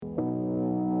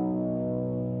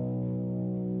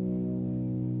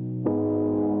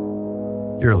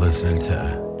You're listening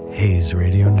to Hayes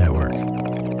Radio Network,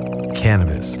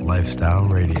 Cannabis Lifestyle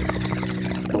Radio.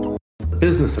 The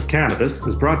Business of Cannabis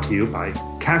is brought to you by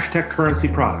CashTech Currency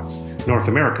Products, North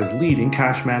America's leading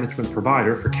cash management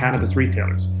provider for cannabis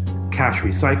retailers. Cash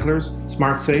recyclers,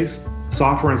 smart safes,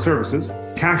 software and services,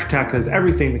 CashTech has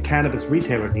everything the cannabis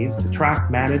retailer needs to track,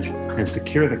 manage, and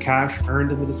secure the cash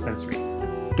earned in the dispensary.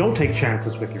 Don't take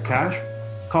chances with your cash.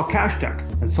 Call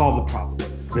CashTech and solve the problem.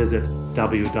 Visit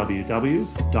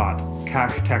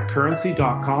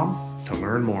www.cashtechcurrency.com to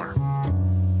learn more.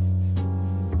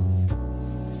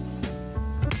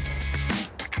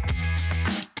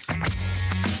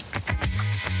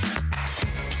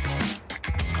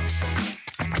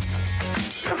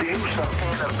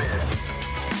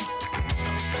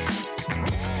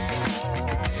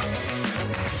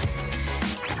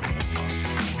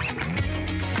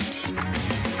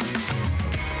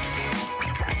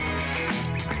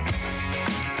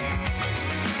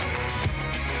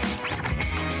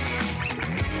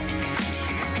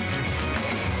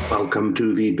 Welcome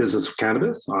to the Business of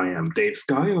Cannabis. I am Dave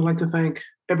Sky, and I'd like to thank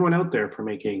everyone out there for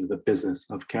making the Business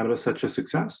of Cannabis such a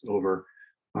success. Over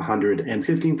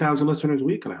 115,000 listeners a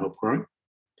week, and I hope growing.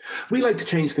 We like to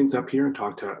change things up here and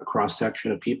talk to a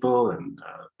cross-section of people and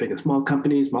big and small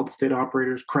companies, multi-state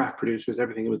operators, craft producers,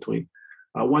 everything in between.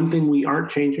 One thing we aren't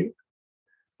changing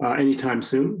anytime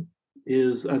soon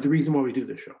is the reason why we do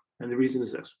this show. And the reason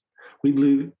is this. We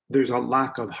believe there's a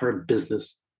lack of hard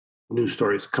business news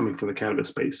stories coming from the cannabis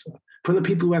space, from the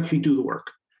people who actually do the work,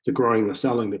 the growing, the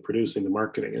selling, the producing, the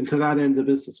marketing. And to that end, the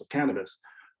Business of Cannabis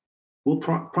will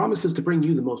promises to bring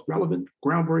you the most relevant,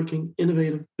 groundbreaking,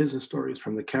 innovative business stories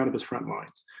from the cannabis front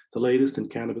lines, the latest in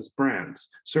cannabis brands,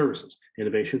 services,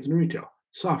 innovations in retail,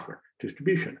 software,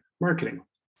 distribution, marketing.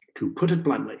 To put it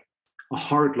bluntly, a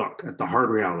hard look at the hard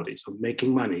realities of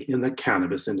making money in the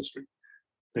cannabis industry.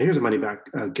 Now, here's a money-back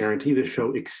guarantee. This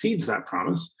show exceeds that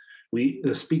promise. We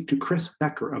speak to Chris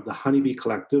Becker of the Honeybee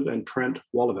Collective and Trent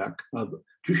Woloveck of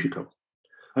Jushiko.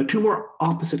 Two more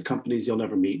opposite companies you'll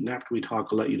never meet. And after we talk,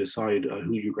 I'll let you decide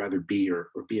who you'd rather be or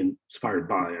be inspired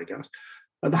by, I guess.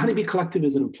 The Honeybee Collective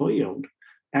is an employee-owned,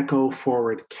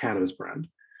 eco-forward cannabis brand.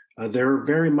 They're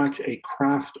very much a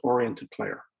craft-oriented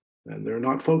player, and they're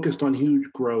not focused on huge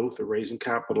growth or raising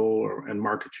capital and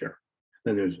market share.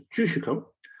 Then there's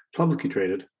Jushiko, publicly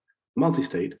traded,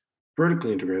 multi-state,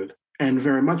 vertically integrated, and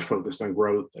very much focused on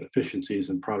growth and efficiencies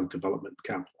and product development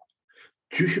capital.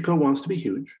 Jushiko wants to be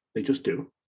huge. They just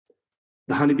do.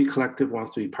 The Honeybee Collective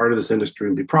wants to be part of this industry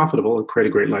and be profitable and create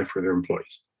a great life for their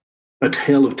employees. A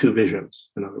tale of two visions,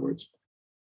 in other words.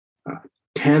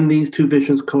 Can these two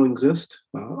visions coexist?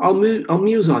 I'll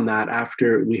muse on that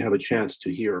after we have a chance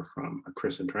to hear from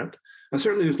Chris and Trent.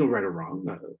 Certainly there's no right or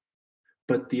wrong,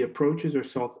 but the approaches are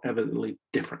self-evidently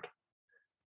different.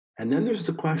 And then there's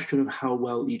the question of how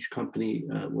well each company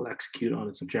will execute on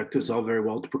its objectives. All very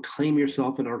well to proclaim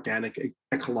yourself an organic,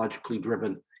 ecologically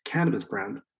driven cannabis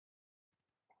brand.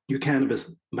 Your cannabis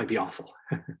might be awful.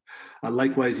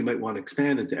 Likewise, you might want to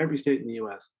expand into every state in the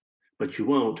US, but you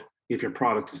won't if your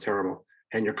product is terrible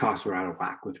and your costs are out of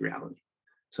whack with reality.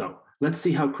 So let's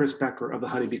see how Chris Becker of the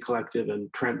Honeybee Collective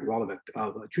and Trent Woloveck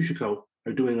of Jushiko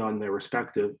are doing on their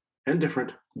respective and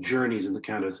different journeys in the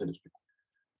cannabis industry.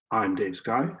 I'm Dave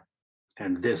Sky,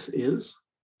 and this is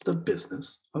the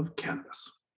Business of Cannabis.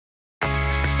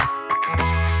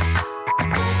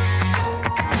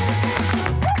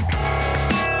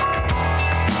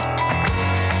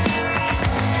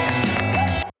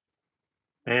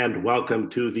 And welcome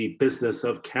to the Business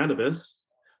of Cannabis.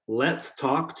 Let's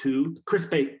talk to Chris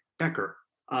Becker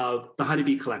of the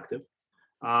Honeybee Collective.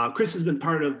 Chris has been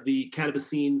part of the cannabis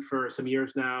scene for some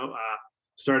years now.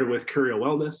 Started with Curio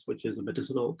Wellness, which is a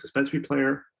medicinal dispensary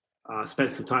player.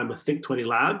 Spent some time with Think 20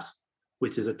 Labs,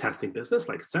 which is a testing business,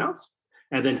 like it sounds.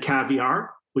 And then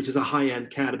Caviar, which is a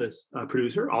high-end cannabis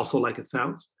producer, also like it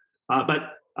sounds.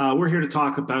 But we're here to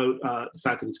talk about the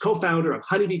fact that he's co-founder of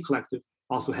Honeybee Collective,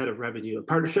 also head of revenue and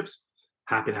partnerships.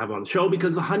 Happy to have him on the show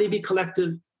because the Honeybee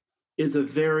Collective is a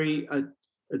very a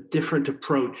different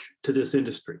approach to this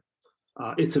industry.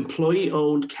 It's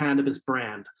employee-owned cannabis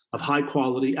brand of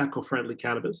high-quality, eco-friendly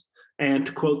cannabis. And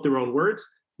to quote their own words,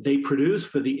 they produce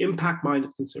for the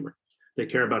impact-minded consumer. They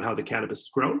care about how the cannabis is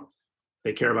grown.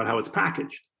 They care about how it's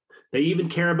packaged. They even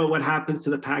care about what happens to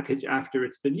the package after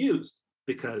it's been used,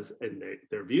 because in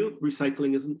their view,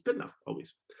 recycling isn't good enough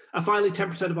always. Finally,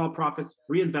 10% of all profits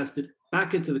reinvested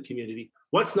back into the community.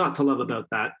 What's not to love about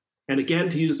that? And again,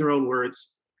 to use their own words,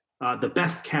 the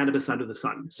best cannabis under the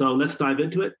sun. So let's dive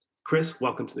into it. Chris,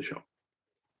 welcome to the show.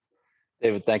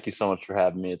 David, thank you so much for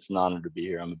having me. It's an honor to be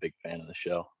here. I'm a big fan of the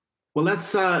show. Well, let's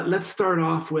start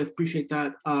off with appreciate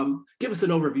that. Give us an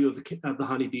overview of the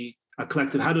Honeybee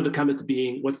Collective. How did it come into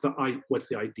being? What's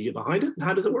the idea behind it, and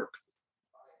how does it work?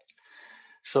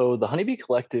 So the Honeybee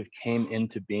Collective came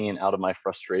into being out of my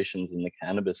frustrations in the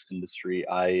cannabis industry.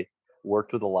 I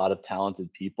worked with a lot of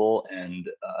talented people and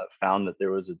found that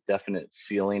there was a definite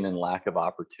ceiling and lack of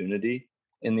opportunity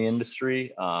in the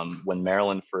industry. When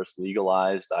Maryland first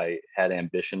legalized, I had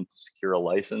ambition to secure a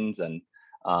license, and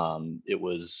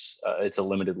it's a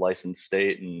limited license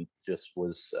state, and just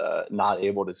was not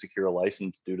able to secure a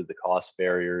license due to the cost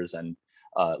barriers and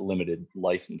limited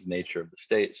license nature of the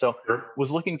state. So Sure. was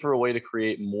looking for a way to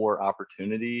create more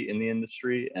opportunity in the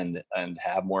industry and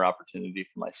have more opportunity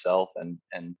for myself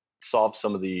and solve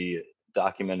some of the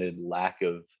documented lack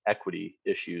of equity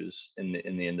issues in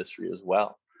the industry as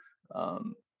well.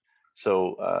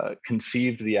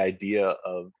 Conceived the idea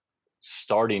of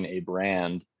starting a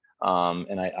brand,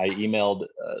 and I emailed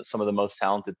some of the most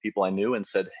talented people I knew and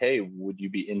said, "Hey, would you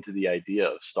be into the idea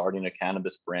of starting a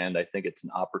cannabis brand? I think it's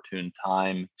an opportune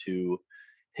time to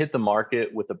hit the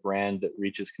market with a brand that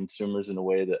reaches consumers in a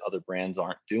way that other brands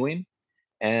aren't doing,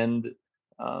 and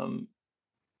um,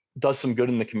 does some good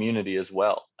in the community as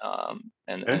well."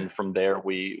 Okay. And from there,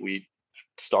 we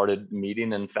started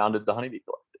meeting and founded the Honeybee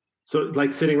Club. So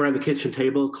like sitting around the kitchen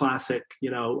table, classic,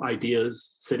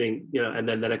 ideas sitting, and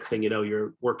then the next thing you know,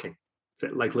 you're working. So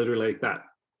like literally like that.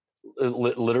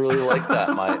 Literally like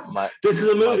that. My This is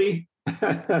a my movie.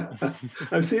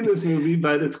 I've seen this movie,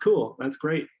 but it's cool. That's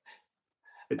great.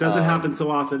 It doesn't happen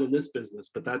so often in this business,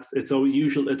 but it's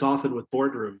often with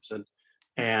boardrooms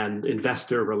and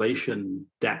investor relation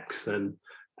decks and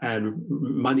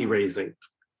money raising.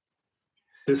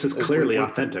 This is clearly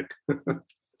authentic.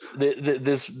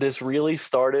 This really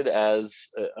started as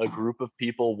a group of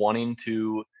people wanting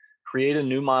to create a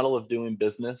new model of doing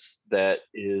business that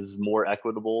is more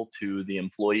equitable to the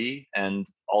employee and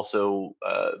also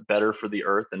better for the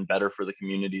earth and better for the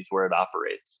communities where it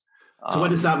operates. So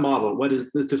what is that model?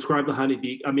 Describe the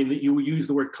Honeybee? I mean, you use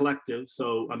the word collective,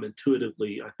 so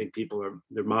intuitively, I think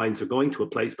their minds are going to a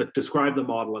place, but describe the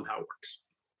model and how it works.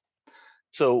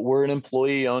 So we're an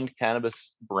employee-owned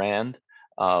cannabis brand.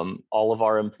 All of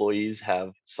our employees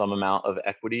have some amount of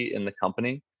equity in the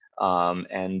company,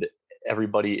 and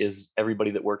everybody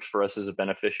that works for us is a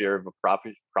beneficiary of a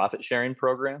profit sharing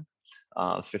program.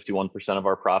 51% of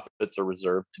our profits are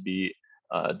reserved to be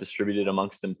distributed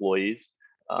amongst employees.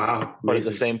 Wow, but at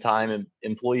the same time,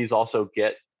 employees also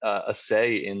get a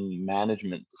say in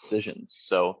management decisions.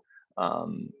 So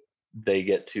they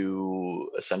get to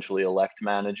essentially elect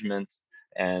management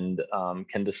and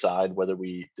can decide whether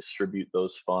we distribute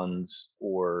those funds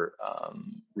or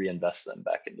reinvest them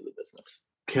back into the business.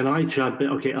 Can I jump in?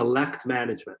 Okay, elect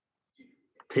management.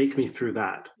 Take me through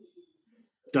that.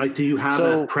 Do you have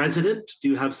a president? Do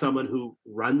you have someone who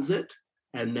runs it?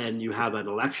 And then you have an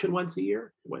election once a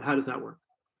year? How does that work?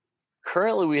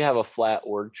 Currently, we have a flat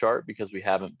org chart because we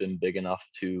haven't been big enough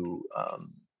to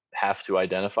have to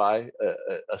identify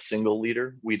a single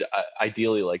leader. We'd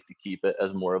ideally like to keep it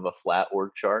as more of a flat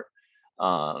org chart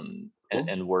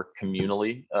and work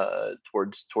communally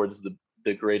towards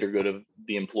the greater good of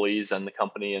the employees and the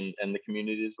company and the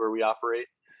communities where we operate.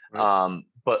 Right.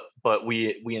 But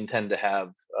we intend to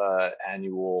have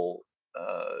annual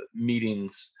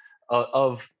meetings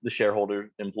of the shareholder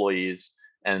employees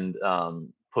and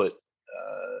put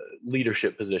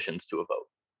leadership positions to a vote.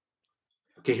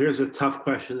 Okay, here's a tough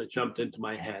question that jumped into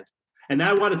my head. And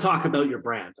I want to talk about your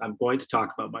brand. I'm going to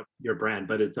talk about your brand,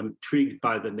 but I'm intrigued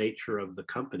by the nature of the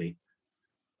company.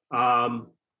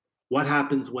 What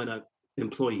happens when an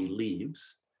employee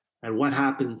leaves? And what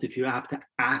happens if you have to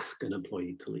ask an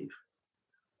employee to leave?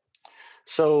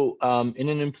 So in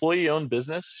an employee-owned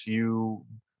business, you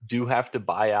do have to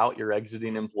buy out your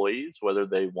exiting employees, whether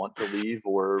they want to leave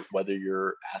or whether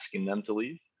you're asking them to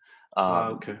leave.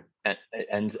 Okay.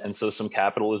 And so some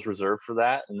capital is reserved for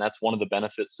that, and that's one of the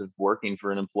benefits of working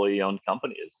for an employee-owned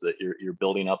company is that you're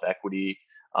building up equity.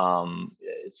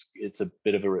 It's a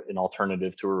bit of an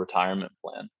alternative to a retirement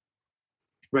plan.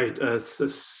 Right, it's a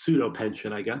pseudo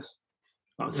pension, I guess,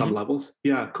 on some levels.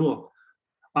 Yeah, cool.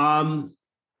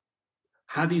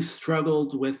 Have you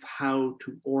struggled with how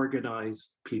to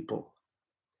organize people?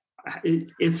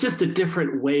 It's just a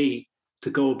different way to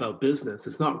go about business.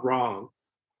 It's not wrong.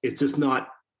 It's just not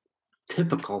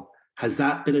typical. Has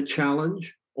that been a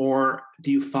challenge? Or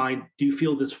do you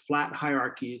feel this flat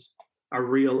hierarchy is a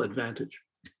real advantage?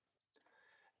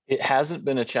 It hasn't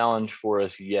been a challenge for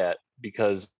us yet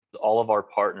because all of our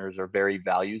partners are very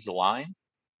values aligned.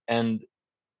 And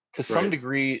to some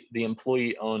degree, the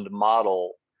employee owned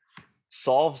model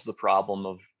solves the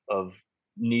problem of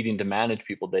needing to manage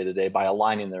people day to day by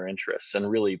aligning their interests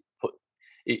and really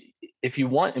if you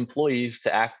want employees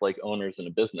to act like owners in a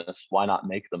business, why not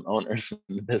make them owners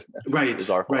in the business? Right.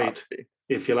 Is our philosophy. Right.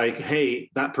 If you're like,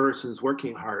 hey, that person's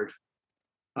working hard.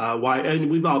 Why? And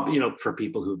we've all, for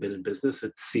people who've been in business,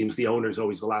 it seems the owner's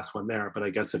always the last one there. But I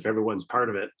guess if everyone's part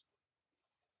of it,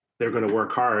 they're going to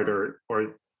work hard, or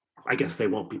I guess they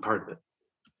won't be part of it.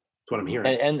 That's what I'm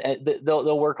hearing. And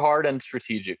they'll work hard and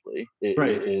strategically.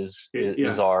 Is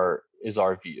our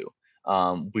view.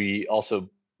 We also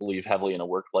believe heavily in a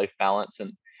work-life balance,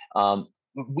 and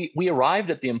we arrived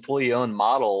at the employee-owned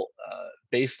model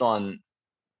based on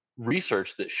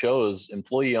research that shows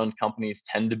employee-owned companies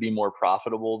tend to be more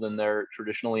profitable than their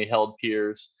traditionally held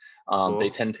peers. Cool. They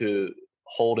tend to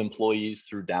hold employees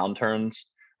through downturns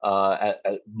at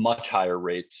much higher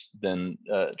rates than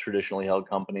traditionally held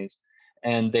companies,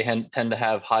 and they tend to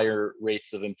have higher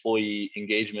rates of employee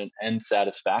engagement and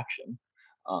satisfaction.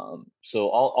 So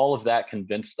all of that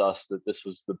convinced us that this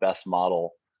was the best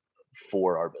model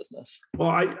for our business. Well,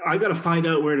 I got to find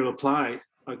out where to apply.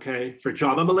 Okay, for a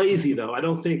job. I'm lazy though. I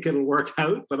don't think it'll work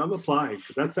out, but I'm applying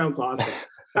because that sounds awesome.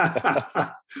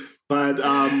 But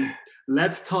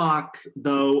let's talk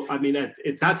though. I mean,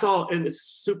 that's all, and it's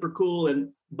super cool.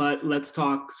 But let's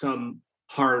talk some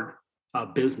hard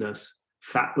business.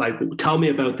 Like, tell me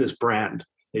about this brand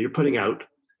that you're putting out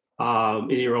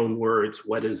in your own words.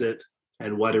 What is it?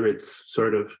 And what are its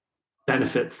sort of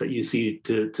benefits that you see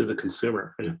to the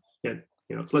consumer? And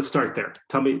let's start there.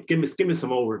 Tell me, give me some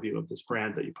overview of this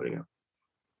brand that you're putting out.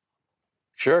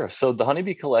 Sure. So the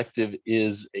Honeybee Collective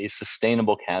is a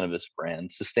sustainable cannabis brand.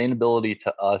 Sustainability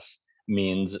to us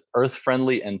means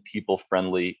earth-friendly and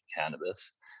people-friendly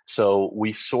cannabis. So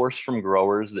we source from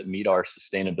growers that meet our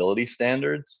sustainability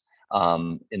standards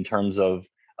in terms of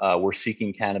we're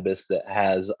seeking cannabis that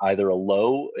has either a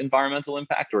low environmental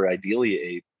impact or ideally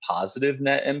a positive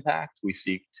net impact. We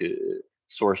seek to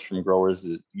source from growers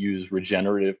that use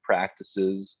regenerative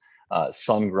practices,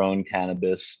 sun-grown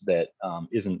cannabis that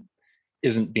isn't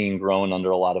being grown under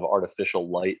a lot of artificial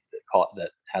light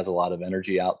that has a lot of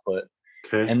energy output.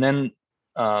 Okay. And then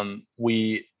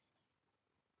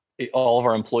all of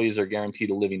our employees are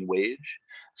guaranteed a living wage.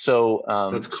 So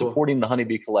That's cool. Supporting the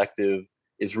Honeybee Collective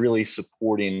is really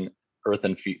supporting earth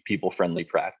and people-friendly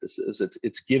practices.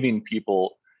 It's giving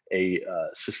people a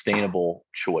sustainable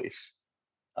choice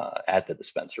at the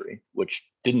dispensary, which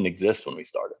didn't exist when we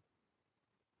started.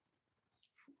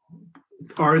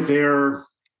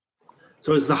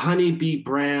 So is the Honeybee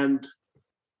brand,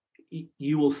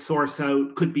 you will source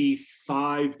out, could be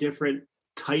 5 different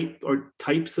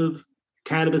types of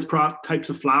cannabis types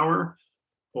of flower,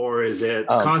 or is it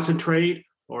concentrate,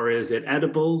 or is it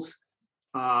edibles?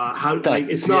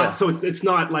 It's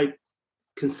not like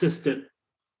consistent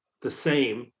the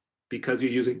same because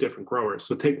you're using different growers.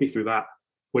 So take me through that.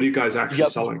 What are you guys actually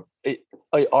selling?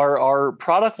 Our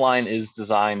product line is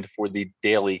designed for the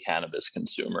daily cannabis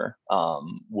consumer,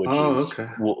 which is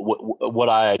what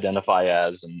I identify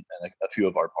as, and a few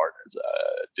of our partners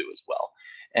do as well.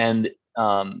 And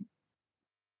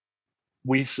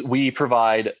we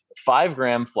provide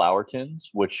 5-gram flower tins,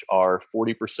 which are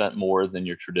 40% more than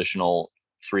your traditional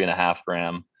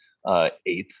 3.5-gram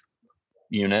eighth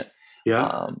unit.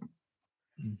 Yeah.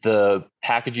 The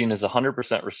packaging is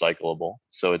 100% recyclable,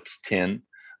 so it's tin.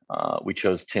 We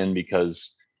chose tin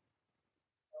because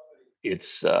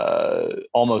it's about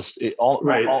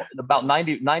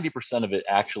 90% of it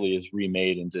actually is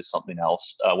remade into something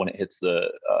else when it hits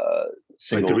the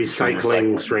single, like the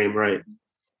recycling stream, right?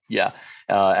 Yeah,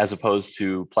 as opposed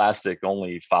to plastic,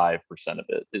 only 5% of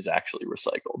it is actually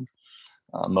recycled.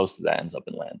 Most of that ends up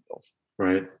in landfills.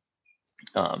 Right.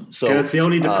 So that's the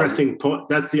only depressing point.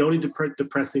 That's the only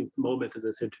depressing moment in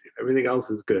this interview. Everything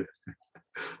else is good,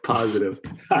 positive.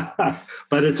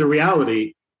 But it's a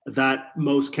reality that a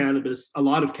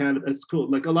lot of cannabis, it's cool.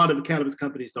 Like a lot of cannabis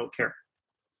companies don't care.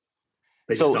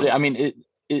 I mean,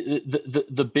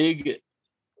 the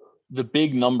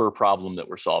big number problem that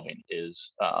we're solving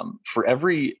is for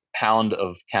every pound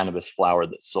of cannabis flower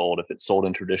that's sold, if it's sold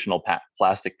in traditional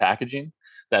plastic packaging,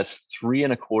 that's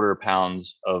 3.25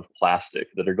 pounds of plastic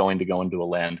that are going to go into a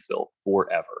landfill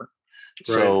forever.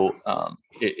 Right. So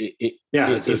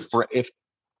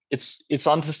it's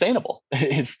unsustainable.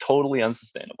 It's totally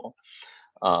unsustainable.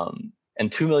 And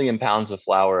 2 million pounds of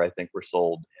flower, I think, were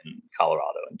sold in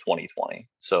Colorado in 2020.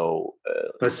 So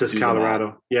that's just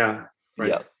Colorado. Yeah. Right.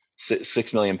 Yeah.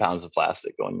 6 million pounds of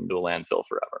plastic going into a landfill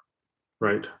forever.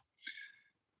 Right.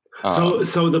 So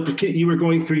you were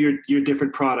going through your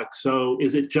different products. So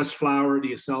is it just flower? Do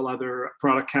you sell other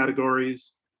product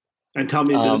categories? And tell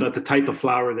me a bit about the type of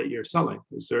flower that you're selling.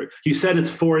 You said it's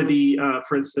for the,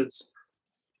 for instance,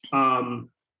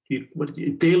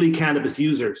 daily cannabis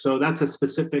user. So that's a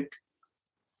specific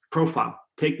profile.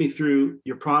 Take me through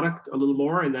your product a little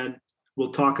more, and then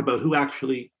we'll talk about who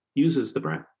actually uses the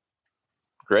brand.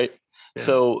 Great. Yeah.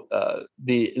 So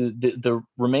the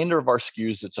remainder of our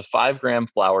SKUs, it's a 5-gram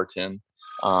flower tin.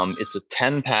 It's a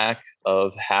 10-pack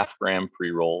of half-gram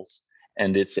pre-rolls,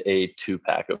 and it's a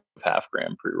 2-pack of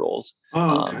half-gram pre-rolls.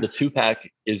 Oh, okay. The 2-pack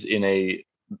is in a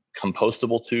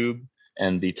compostable tube,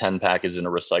 and the 10-pack is in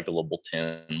a recyclable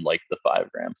tin, like the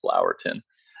 5-gram flower tin.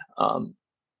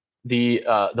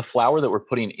 The flower that we're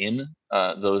putting in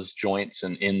those joints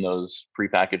and in those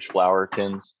prepackaged flower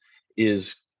tins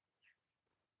is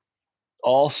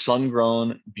all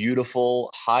sun-grown,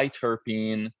 beautiful, high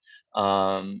terpene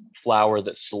flower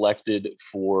that's selected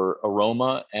for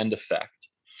aroma and effect.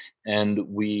 And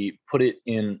we put it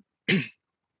in,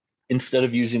 instead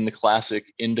of using the classic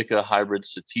indica hybrid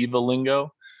sativa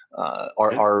lingo,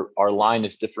 our line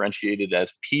is differentiated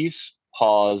as peace,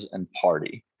 pause, and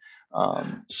party.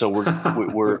 So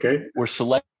we're okay. We're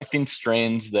selecting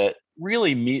strains that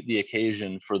really meet the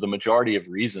occasion for the majority of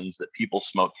reasons that people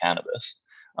smoke cannabis.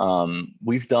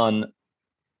 We've done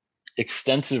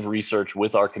extensive research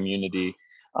with our community.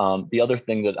 The other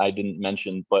thing that I didn't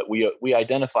mention, but we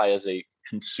identify as a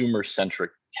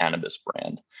consumer-centric cannabis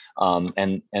brand,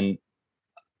 and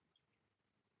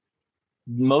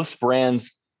most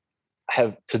brands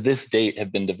have to this date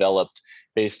have been developed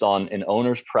based on an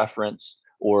owner's preference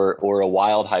or a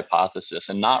wild hypothesis,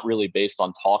 and not really based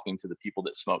on talking to the people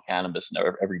that smoke cannabis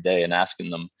every day and asking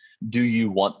them, do you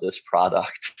want this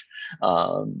product?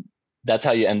 That's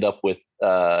how you end up with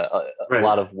a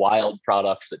lot of wild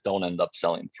products that don't end up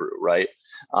selling through, right?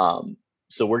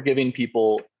 So we're giving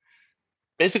people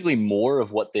basically more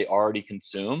of what they already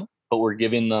consume, but we're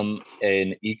giving them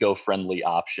an eco-friendly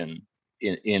option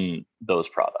in those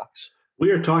products.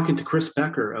 We are talking to Chris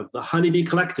Becker of the Honeybee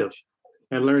Collective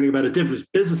and learning about a different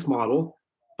business model,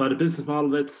 but a business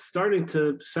model that's starting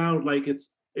to sound like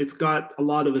it's got a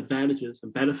lot of advantages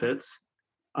and benefits.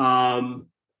 I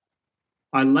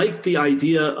like the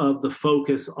idea of the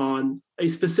focus on a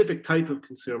specific type of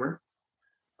consumer.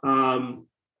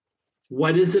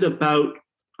 What is it about?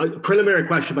 A preliminary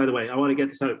question, by the way, I want to get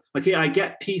this out. Okay, I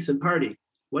get peace and party.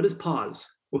 What is pause?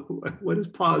 What is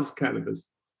pause cannabis?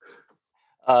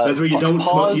 That's where you don't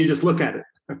smoke, you just look at it.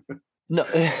 No,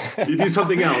 you do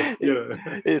something else.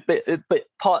 But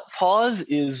pause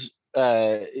is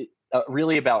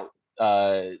really about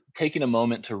taking a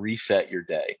moment to reset your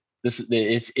day.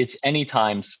 It's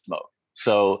anytime smoke.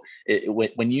 So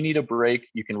when you need a break,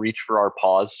 you can reach for our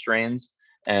pause strains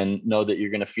and know that you're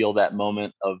going to feel that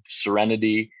moment of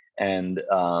serenity and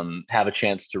have a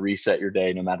chance to reset your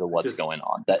day no matter what's going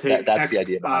on. That's the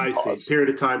idea behind pause. I see. Period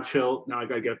of time, chill. Now I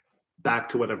got to get back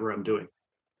to whatever I'm doing.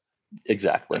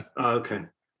 Exactly. Okay.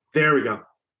 There we go.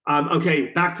 Okay,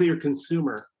 back to your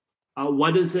consumer.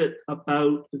 What is it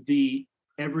about the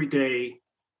everyday,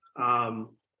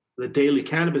 the daily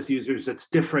cannabis users that's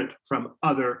different from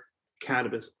other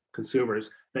cannabis consumers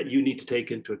that you need to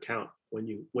take into account when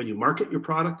you market your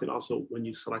product and also when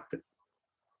you select it?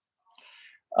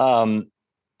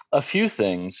 A few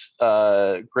things.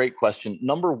 Great question.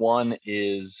 Number one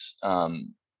is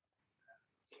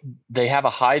they have a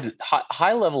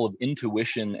high level of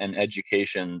intuition and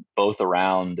education, both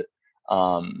around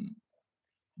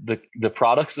the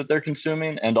products that they're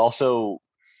consuming and also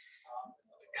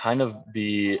kind of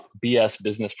the BS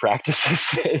business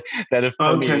practices that have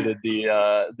permeated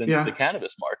the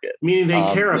cannabis market. Meaning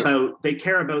they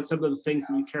care about some of the things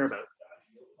that you care about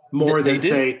more than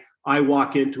say, I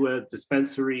walk into a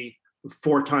dispensary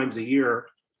 4 times a year.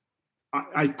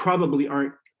 I probably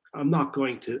I'm not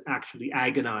going to actually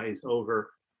agonize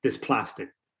over this plastic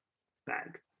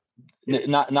bag.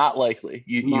 Not likely.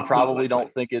 You probably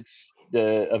don't think it's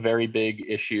a very big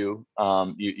issue.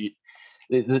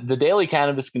 The daily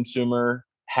cannabis consumer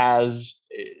has,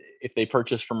 if they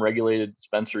purchase from regulated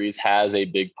dispensaries, has a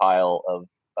big pile of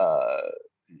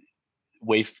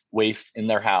waste in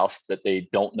their house that they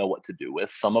don't know what to do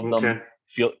with. Some of them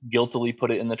feel guiltily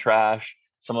put it in the trash.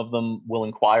 Some of them will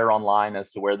inquire online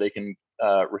as to where they can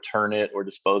return it or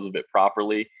dispose of it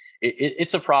properly.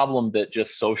 It's a problem that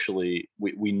just socially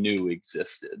we knew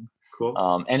existed.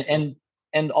 Cool.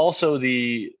 And also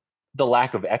the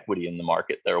lack of equity in the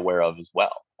market they're aware of as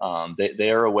well. They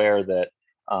are aware that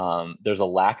there's a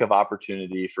lack of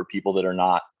opportunity for people that are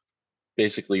not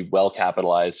basically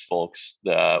well-capitalized folks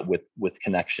with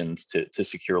connections to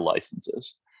secure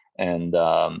licenses. And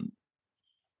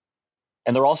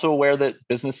and they're also aware that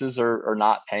businesses are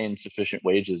not paying sufficient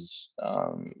wages,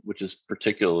 which is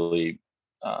particularly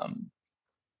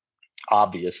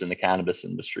obvious in the cannabis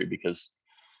industry,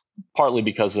 partly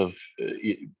because of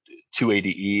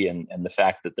 280E and the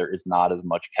fact that there is not as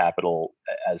much capital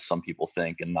as some people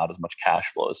think, and not as much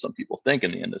cash flow as some people think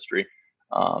in the industry.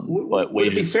 But would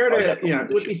it be wages fair are to definitely an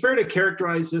would it issue. be fair to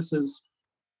characterize this as,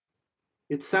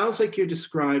 it sounds like you're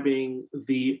describing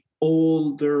the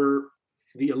older,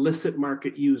 the illicit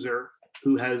market user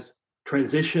who has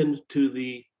transitioned to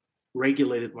the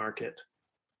regulated market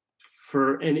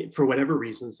for whatever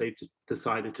reasons they've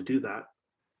decided to do that,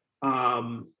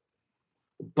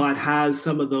 but has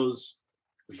some of those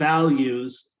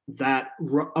values that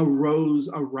arose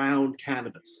around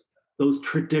cannabis, those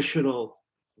traditional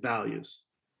values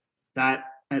that,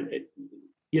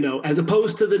 as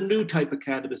opposed to the new type of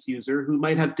cannabis user who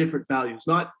might have different values.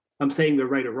 Not, I'm saying they're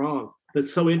right or wrong.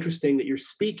 That's so interesting that you're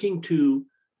speaking to,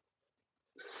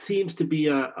 seems to be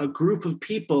a group of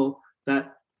people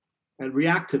that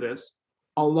react to this.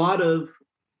 A lot of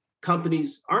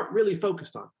companies aren't really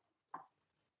focused on.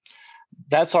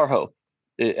 That's our hope.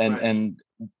 Right. And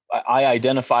I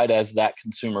identified as that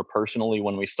consumer personally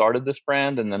when we started this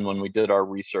brand. And then when we did our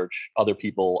research, other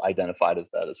people identified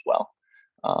as that as well.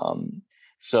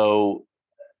 So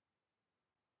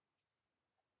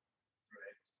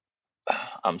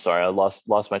I'm sorry, I lost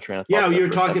my train of thought. Yeah, you were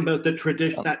talking about the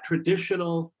that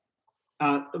traditional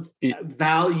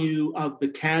value of the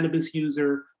cannabis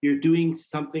user. You're doing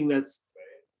something that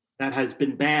has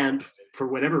been banned for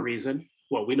whatever reason.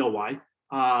 Well, we know why.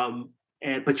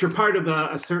 But you're part of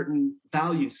a certain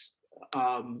values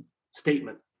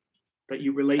statement that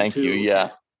you relate to. Thank you. Yeah.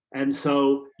 And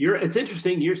so it's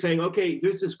interesting. You're saying, okay,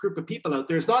 there's this group of people out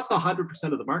there. It's not the 100%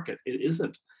 of the market. It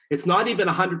isn't. It's not even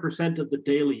 100% of the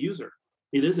daily user.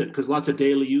 It isn't, because lots of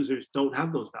daily users don't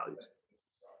have those values,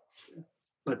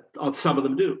 but some of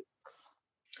them do.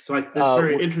 So that's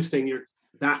very interesting.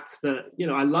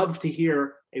 I love to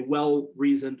hear a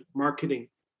well-reasoned marketing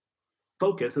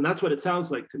focus, and that's what it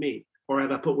sounds like to me. Or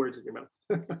have I put words in your mouth?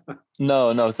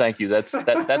 No, thank you. That's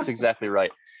exactly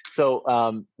right.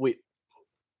 So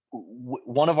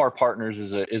one of our partners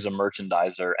is a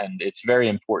merchandiser, and it's very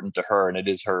important to her, and it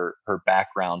is her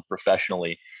background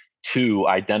professionally to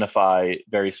identify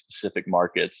very specific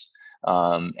markets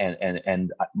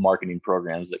and marketing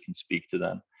programs that can speak to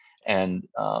them. And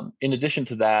in addition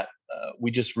to that,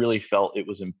 we just really felt it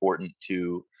was important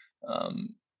to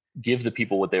give the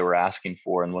people what they were asking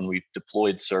for. And when we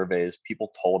deployed surveys,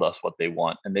 people told us what they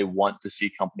want, and they want to see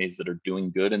companies that are doing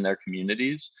good in their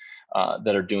communities,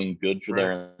 that are doing good for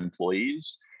their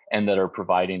employees, and that are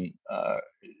providing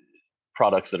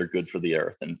products that are good for the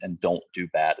earth and don't do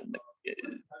bad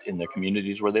in the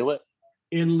communities where they live.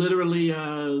 In literally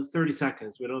 30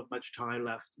 seconds, we don't have much time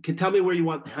left. Can tell me where you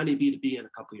want Honeybee to be in a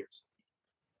couple of years?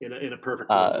 In a perfect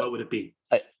world, what would it be?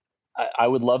 I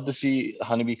would love to see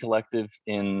Honeybee Collective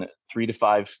in 3 to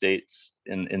 5 states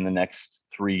in the next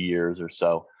 3 years or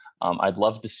so. I'd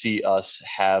love to see us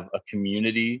have a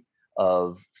community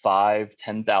of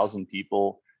 5,000-10,000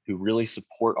 people who really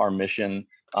support our mission,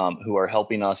 who are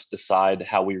helping us decide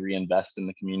how we reinvest in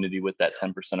the community with that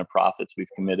 10% of profits we've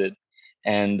committed.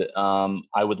 And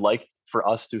I would like for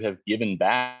us to have given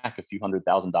back a few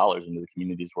 $100,000 into the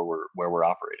communities where we're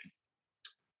operating.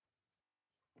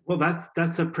 Well,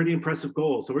 that's a pretty impressive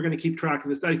goal. So we're going to keep track of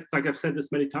this. Like I've said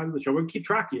this many times on the show, we're going to keep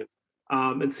track of you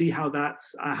and see how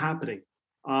that's happening.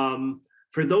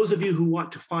 For those of you who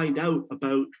want to find out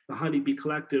about the Honeybee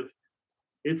Collective,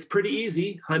 it's pretty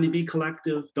easy.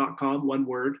 honeybeecollective.com, one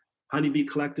word,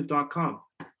 honeybeecollective.com.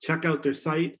 Check out their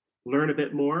site, learn a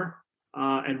bit more,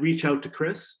 and reach out to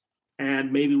Chris.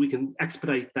 And maybe we can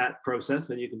expedite that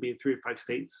process, and you can be in 3 or 5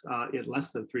 states in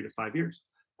less than 3 to 5 years,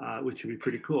 which would be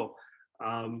pretty cool.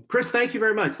 Chris, thank you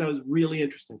very much. That was really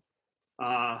interesting.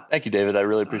 Thank you, David. I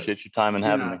really appreciate your time and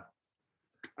having me.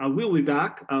 We'll be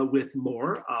back with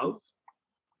more of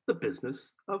The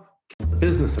Business of The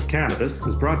Business of Cannabis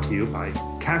is brought to you by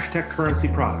CashTech Currency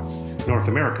Products, North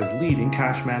America's leading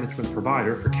cash management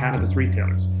provider for cannabis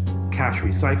retailers. Cash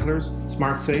recyclers,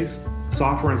 smart safes,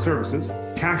 software and services,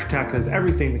 CashTech has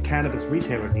everything the cannabis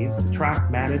retailer needs to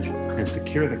track, manage, and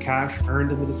secure the cash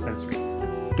earned in the dispensary.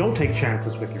 Don't take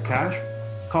chances with your cash.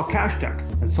 Call CashTech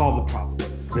and solve the problem.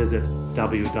 Visit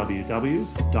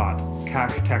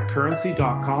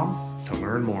www.cashtechcurrency.com to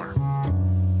learn more.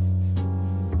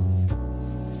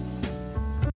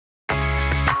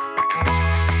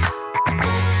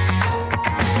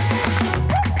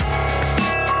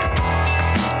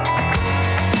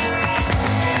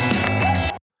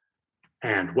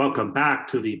 And welcome back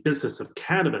to The Business of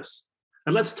Cannabis.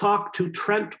 And let's talk to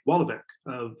Trent Wolovic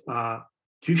of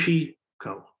Jushi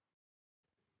Co.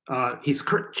 He's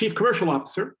Chief Commercial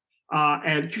Officer,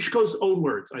 and Jushi Co's own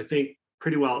words, I think,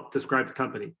 pretty well describe the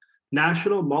company.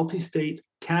 National multi-state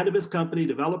cannabis company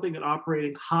developing and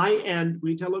operating high-end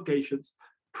retail locations,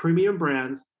 premium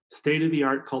brands,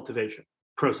 state-of-the-art cultivation,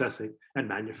 processing, and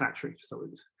manufacturing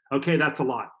facilities. Okay, that's a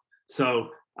lot. So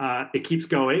it keeps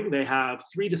going. They have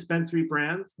 3 dispensary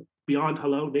brands: Beyond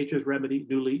Hello, Nature's Remedy,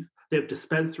 New Leaf. They have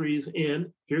dispensaries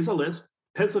in, here's a list: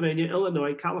 Pennsylvania,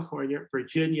 Illinois, California,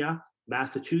 Virginia,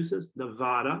 Massachusetts,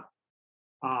 Nevada.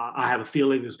 I have a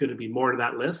feeling there's going to be more to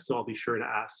that list, so I'll be sure to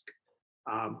ask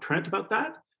Trent about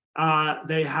that.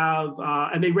 They have,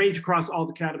 and they range across all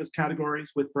the cannabis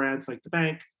categories with brands like The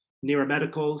Bank, Nira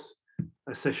Medicals,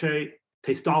 Sachet,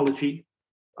 Tasteology.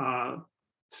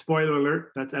 Spoiler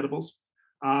alert, that's edibles.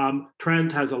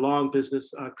 Trent has a long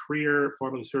business career,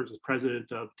 formerly serves as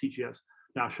president of TGS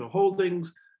National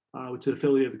Holdings, which is an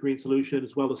affiliate of the Green Solution,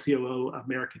 as well as COO of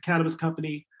American Cannabis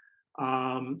Company,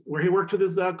 where he worked with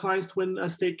his clients to win a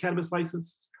state cannabis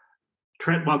license.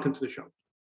 Trent, welcome to the show.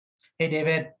 Hey,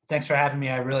 David. Thanks for having me.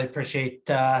 I really appreciate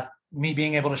me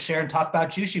being able to share and talk about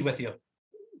Jushi with you.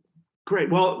 Great.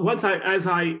 Well, once as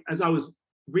I was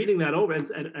reading that over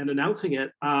and announcing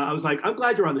it, I was like, I'm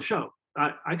glad you're on the show.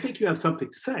 I think you have something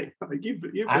to say. You've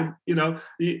been,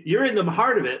 you're in the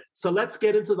heart of it. So let's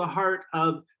get into the heart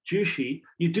of Jushi.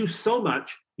 You do so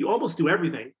much. You almost do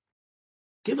everything.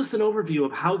 Give us an overview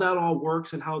of how that all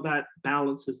works and how that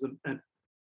balances them.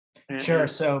 Sure.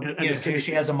 So,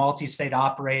 Jushi as a multi-state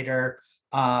operator,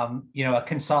 a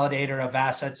consolidator of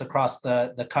assets across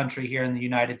the country here in the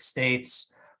United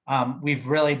States. We've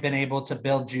really been able to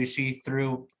build Jushi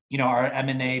through, our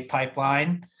M&A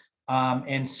pipeline.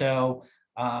 And so,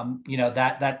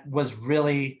 that was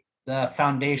really the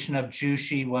foundation of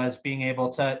Jushi, was being able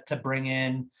to bring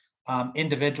in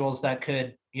individuals that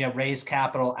could, raise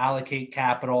capital, allocate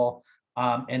capital,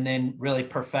 and then really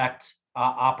perfect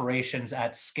operations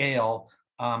at scale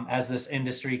as this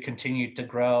industry continued to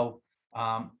grow,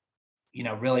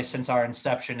 really since our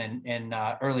inception in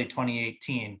early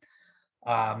 2018.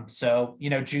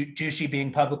 Jushi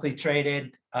being publicly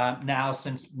traded now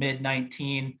since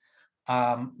mid-19,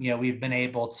 we've been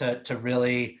able to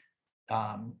really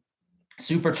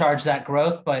supercharge that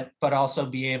growth, but also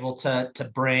be able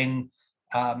to bring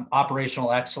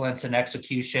operational excellence and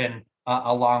execution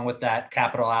along with that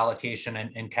capital allocation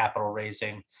and capital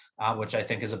raising, which I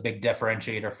think is a big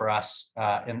differentiator for us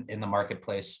in the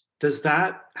marketplace. Has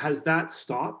that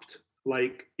stopped?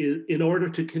 Like, in order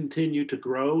to continue to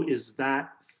grow, is that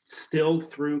still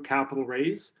through capital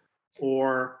raise,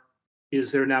 or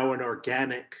is there now an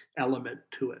organic element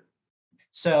to it?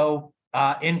 So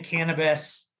in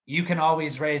cannabis, you can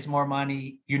always raise more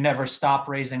money. You never stop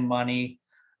raising money.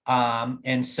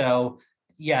 And so,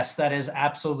 yes, that is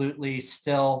absolutely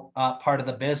still part of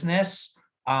the business.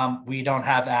 We don't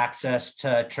have access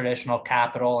to traditional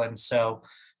capital. And so,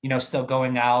 still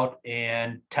going out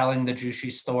and telling the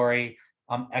Jushi story,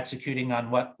 executing on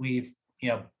what we've,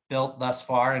 built thus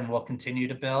far and will continue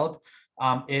to build,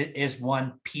 is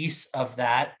one piece of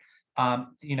that. On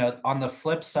the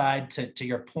flip side, to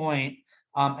your point,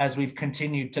 as we've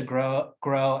continued to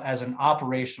grow as an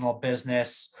operational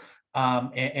business,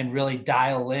 and really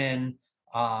dial in,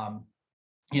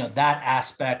 that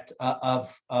aspect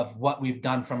of what we've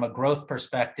done from a growth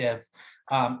perspective.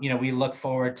 We look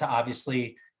forward to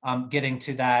obviously getting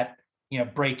to that,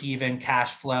 break even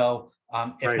cash flow,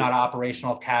 if not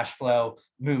operational cash flow,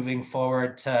 moving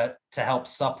forward to help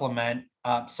supplement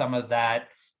some of that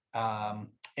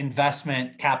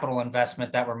capital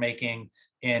investment that we're making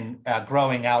in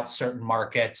growing out certain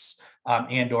markets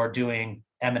and or doing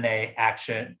M&A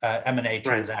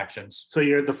transactions. So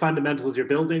the fundamentals you're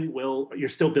building, you're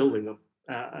still building them,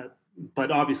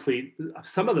 but obviously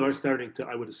some of them are starting to,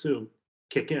 I would assume,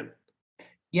 kick in.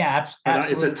 Yeah,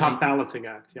 absolutely. It's a tough balancing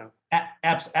act. Yeah,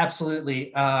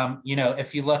 absolutely.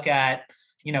 If you look at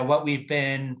what we've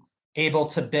been able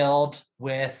to build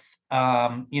with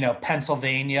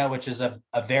Pennsylvania, which is a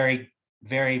very,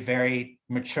 very, very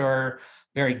mature,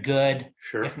 very good,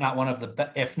 sure, if not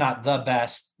the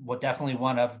best, definitely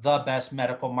one of the best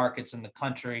medical markets in the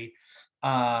country.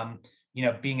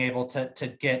 Being able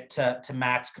to get to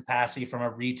max capacity from a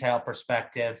retail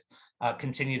perspective,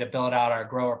 continue to build out our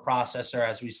grower processor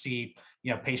as we see,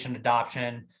 patient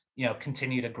adoption,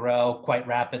 continue to grow quite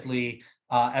rapidly,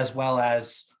 as well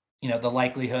as, the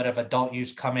likelihood of adult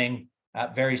use coming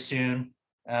very soon,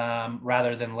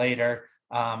 rather than later.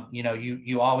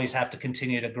 You always have to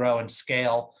continue to grow and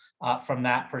scale from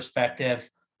that perspective.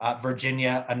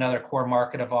 Virginia, another core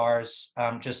market of ours,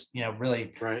 just,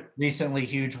 really Right. recently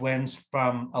huge wins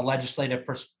from a legislative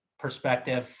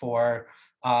perspective for,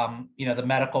 the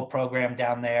medical program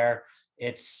down there.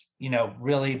 It's,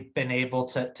 really been able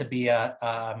to be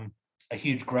a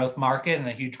huge growth market and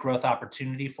a huge growth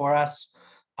opportunity for us.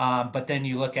 But then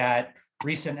you look at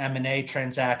recent M&A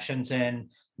transactions in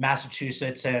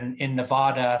Massachusetts and in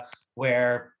Nevada,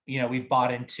 where, we've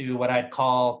bought into what I'd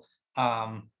call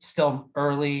still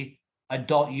early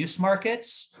adult use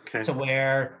markets, Okay. to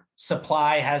where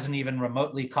supply hasn't even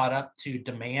remotely caught up to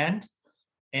demand.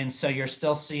 And so you're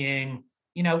still seeing,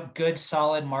 good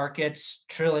solid markets,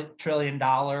 trillion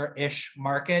dollar-ish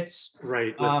markets.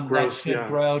 Right. That should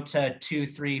grow to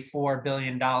 $2-3-4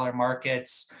 billion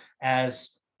markets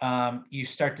as you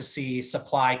start to see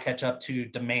supply catch up to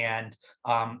demand,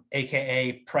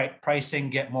 aka pricing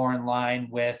get more in line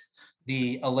with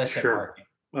the illicit market.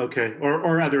 Okay.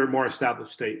 Or other more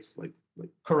established states like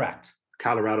Correct.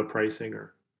 Colorado pricing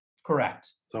or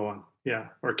Correct. so on. Yeah.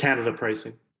 Or Canada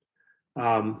pricing.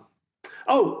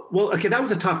 Okay. That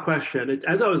was a tough question.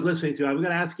 As I was listening to, I was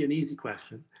going to ask you an easy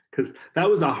question because that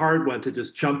was a hard one to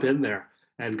just jump in there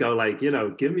and go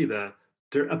give me the.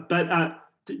 But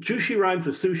jushi rhymes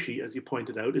with sushi, as you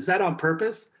pointed out. Is that on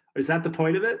purpose? Is that the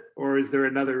point of it, or is there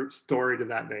another story to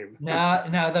that name? No.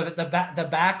 The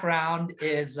background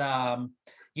is,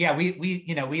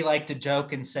 we like to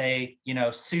joke and say,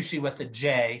 sushi with a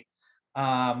J,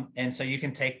 and so you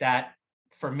can take that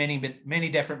for many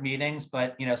different meanings.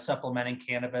 But supplementing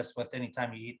cannabis with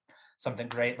anytime you eat something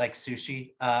great like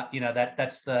sushi,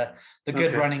 that's the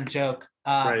good running joke.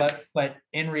 Right. But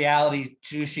in reality,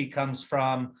 jushi comes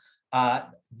from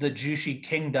the Jushi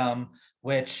Kingdom,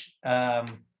 which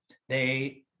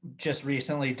they just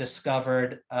recently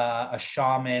discovered a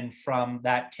shaman from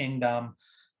that kingdom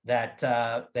that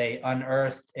they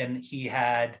unearthed, and he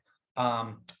had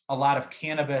a lot of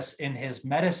cannabis in his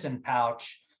medicine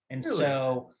pouch. And Really?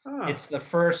 So it's the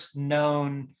first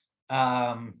known,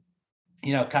 kind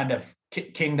of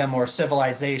kingdom or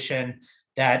civilization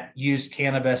that used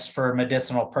cannabis for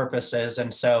medicinal purposes.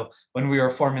 And so when we were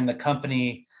forming the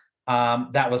company,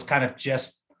 that was kind of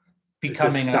just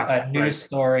becoming a news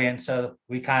story. And so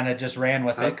we kind of just ran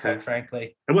with it, quite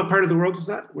frankly. And what part of the world was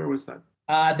that? Where was that?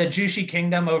 The Jushi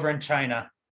Kingdom over in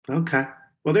China. Okay.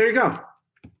 Well, there you go.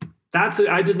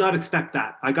 I did not expect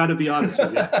that. I got to be honest with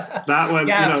you. That one.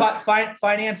 Yeah,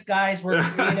 finance guys, we're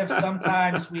creative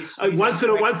sometimes. Once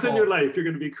in your life, you're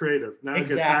going to be creative. Now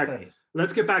exactly.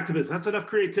 Let's get back to business. That's enough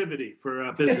creativity for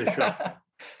a business show.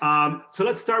 So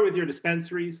let's start with your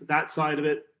dispensaries, that side of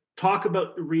it. Talk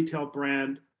about the retail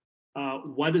brand.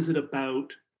 What is it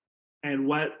about? And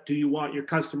what do you want your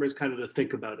customers kind of to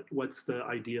think about it? What's the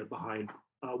idea behind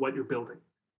what you're building?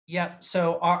 Yep.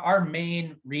 So our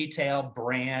main retail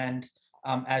brand,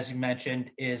 as you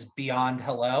mentioned, is Beyond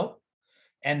Hello.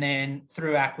 And then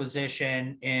through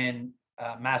acquisition in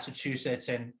Massachusetts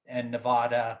and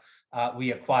Nevada,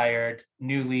 we acquired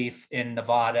New Leaf in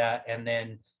Nevada and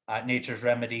then Nature's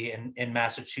Remedy in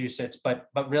Massachusetts. But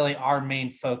really our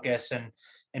main focus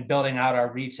and building out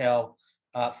our retail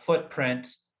footprint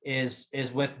is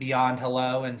with Beyond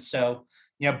Hello. And so,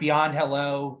 Beyond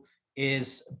Hello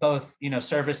is both,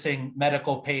 servicing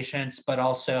medical patients, but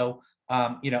also,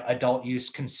 adult use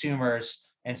consumers.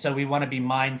 And so we want to be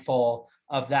mindful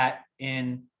of that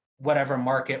in whatever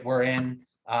market we're in,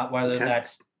 whether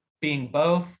that's being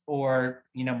both or,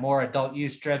 more adult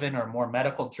use driven or more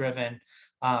medical driven.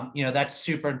 That's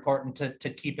super important to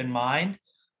keep in mind.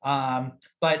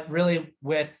 But really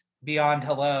with Beyond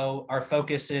Hello, our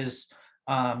focus is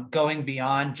going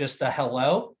beyond just a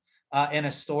hello in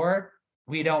a store.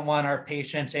 We don't want our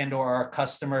patients and or our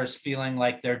customers feeling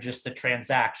like they're just a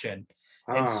transaction.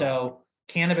 And so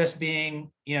cannabis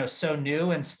being, so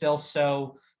new and still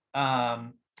so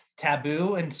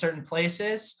taboo in certain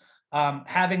places,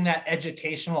 having that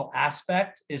educational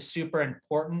aspect is super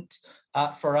important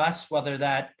for us, whether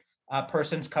that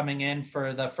person's coming in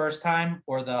for the first time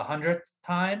or the 100th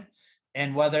time,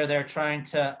 and whether they're trying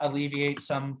to alleviate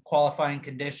some qualifying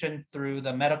condition through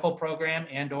the medical program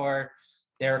and or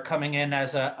they're coming in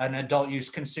as an adult use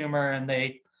consumer and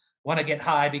they want to get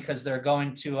high because they're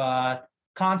going to a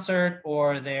concert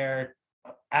or they're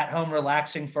at home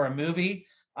relaxing for a movie.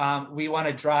 We want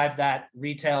to drive that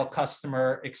retail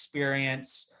customer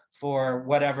experience for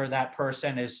whatever that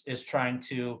person is trying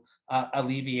to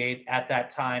alleviate at that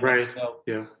time. Right. And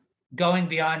so going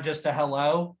beyond just a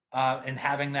hello and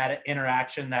having that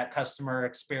interaction, that customer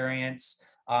experience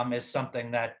is something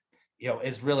that,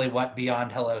 is really what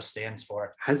Beyond Hello stands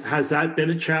for. Has that been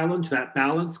a challenge, that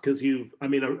balance? Because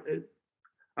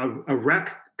a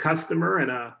rec customer and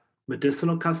a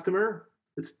medicinal customer,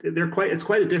 it's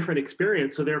quite a different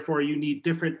experience. So therefore, you need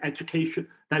different education.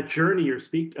 That journey you're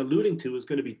alluding to is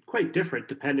going to be quite different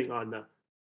depending on the.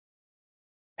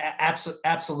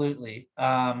 Absolutely.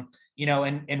 And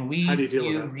we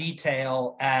view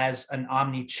retail as an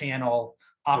omni-channel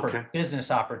business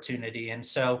opportunity. And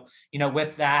so,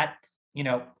 with that,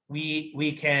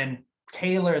 we can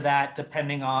tailor that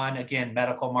depending on, again,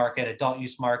 medical market, adult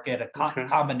use market,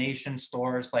 combination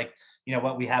stores like,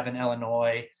 what we have in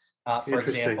Illinois, for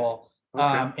example.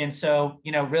 And so,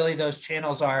 really those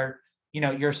channels are,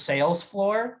 your sales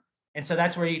floor. And so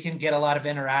that's where you can get a lot of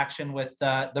interaction with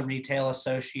the retail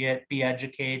associate, be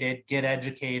educated, get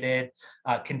educated,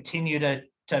 continue to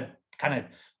kind of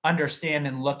understand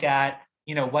and look at,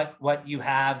 what you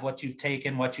have, what you've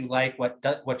taken, what you like,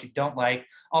 what you don't like.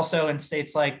 Also in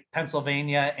states like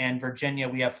Pennsylvania and Virginia,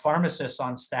 we have pharmacists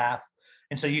on staff.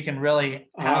 And so you can really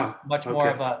have much more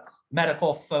of a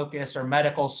medical focus or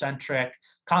medical centric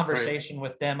conversation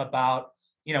with them about,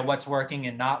 what's working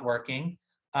and not working.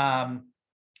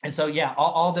 And so,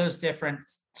 all those different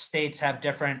states have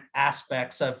different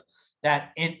aspects of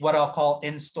that in what I'll call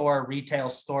in-store retail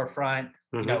storefront,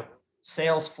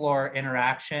 sales floor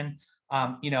interaction.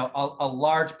 A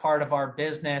large part of our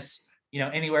business,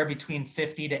 anywhere between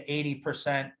 50 to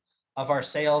 80% of our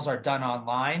sales are done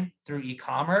online through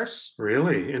e-commerce.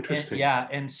 Really interesting.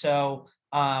 And so,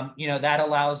 that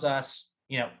allows us,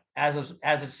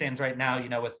 as it stands right now,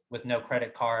 with no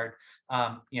credit card,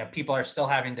 people are still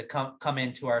having to come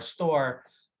into our store,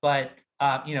 but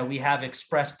we have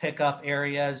express pickup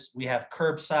areas, we have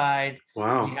curbside,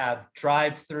 we have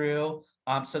drive-through.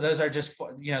 So those are just,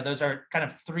 those are kind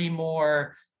of three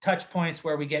more touch points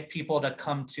where we get people to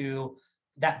come to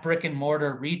that brick and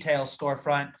mortar retail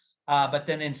storefront. But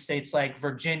then in states like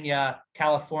Virginia,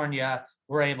 California,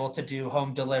 we're able to do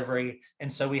home delivery.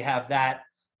 And so we have that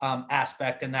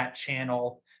aspect and that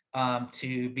channel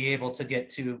to be able to get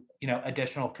to,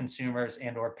 additional consumers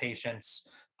and or patients.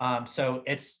 So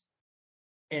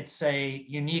it's a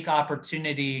unique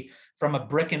opportunity from a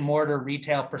brick and mortar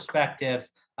retail perspective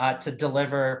to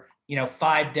deliver,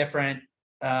 5 different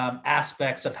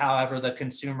aspects of however the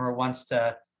consumer wants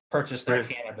to purchase their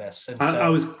cannabis. And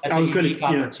so that's a unique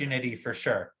opportunity for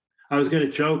sure. I was going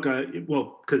to joke,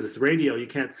 because it's radio, you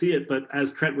can't see it, but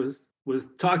as Trent was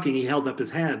talking, he held up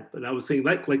his hand, but I was saying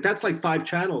like that's like 5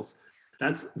 channels.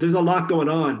 There's a lot going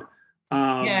on.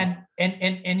 And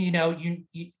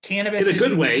cannabis in a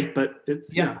good way, but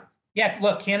it's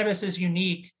look, cannabis is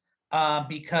unique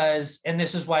because, and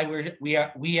this is why we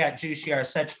at Jushi are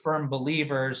such firm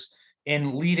believers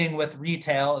in leading with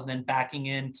retail and then backing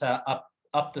into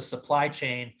up the supply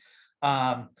chain.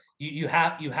 You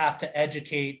have to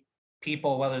educate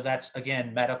people, whether that's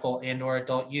again medical and or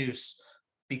adult use,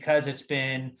 because it's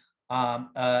been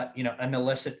an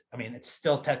illicit. I mean, it's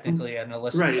still technically an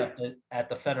illicit at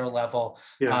the federal level,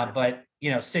 but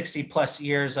 60 plus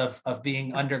years of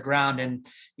being underground, and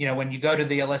when you go to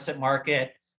the illicit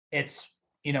market, it's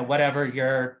whatever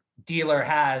your dealer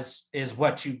has is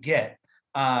what you get,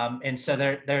 and so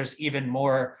there's even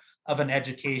more of an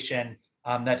education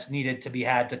that's needed to be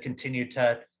had to continue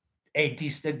to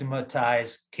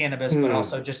destigmatize cannabis, but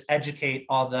also just educate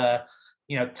all the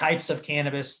types of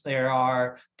cannabis there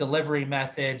are, delivery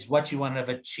methods, what you want to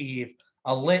achieve,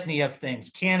 a litany of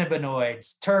things,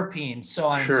 cannabinoids, terpenes, so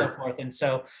on and so forth. And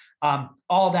so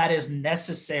all that is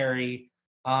necessary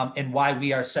and why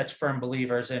we are such firm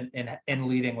believers in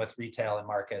leading with retail and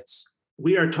markets.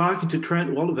 We are talking to Trent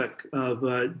Wolovic of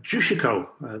Jushico,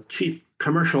 Chief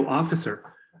Commercial Officer,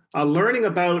 learning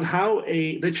about how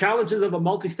the challenges of a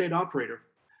multi-state operator.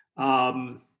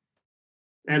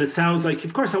 And it sounds like,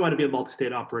 of course, I want to be a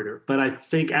multi-state operator, but I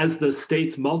think as the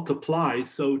states multiply,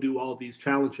 so do all these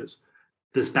challenges,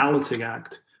 this balancing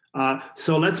act.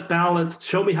 So let's balance.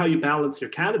 Show me how you balance your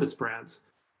cannabis brands.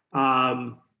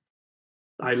 I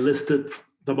listed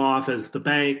them off as The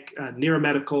Bank, Nira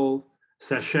Medical,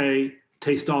 Sachet,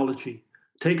 Tasteology.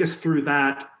 Take us through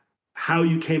that, how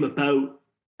you came about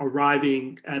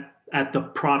arriving at the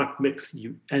product mix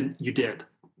you did.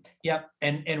 Yep,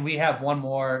 and we have one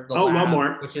more. One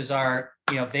more, which is our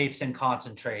vapes and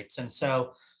concentrates. And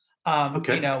so,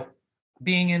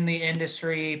 being in the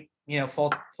industry,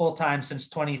 full time since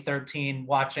 2013,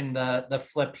 watching the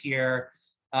flip here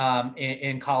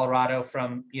in Colorado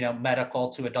from medical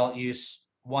to adult use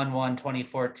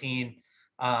 1/1/2014.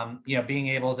 Being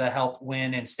able to help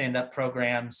win and stand up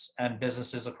programs and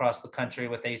businesses across the country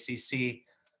with ACC,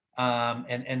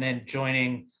 and then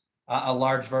joining a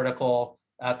large vertical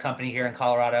company here in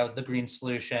Colorado, The Green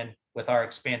Solution, with our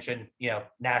expansion,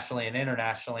 nationally and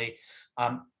internationally.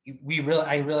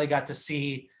 I really got to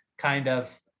see kind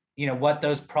of, what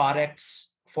those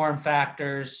products, form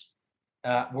factors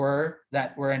were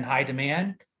that were in high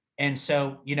demand. And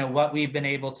so, what we've been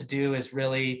able to do is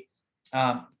really,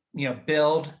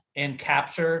 build and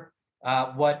capture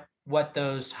what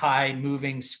those high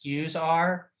moving SKUs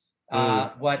are,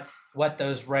 what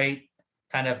those right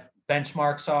kind of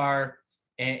benchmarks are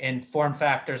and form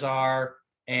factors are,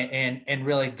 and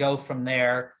really go from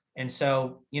there. And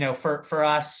so, for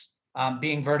us,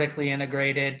 being vertically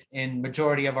integrated in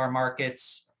majority of our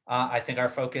markets, I think our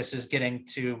focus is getting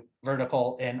to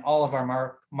vertical in all of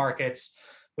our markets,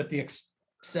 with the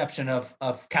exception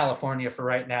of California for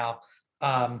right now.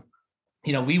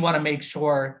 We want to make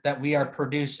sure that we are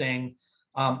producing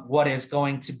what is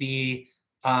going to be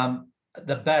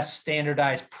the best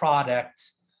standardized product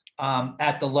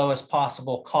at the lowest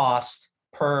possible cost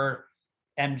per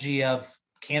mg of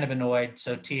cannabinoid,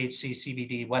 so THC,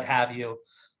 CBD, what have you,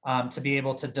 to be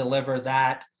able to deliver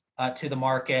that to the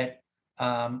market,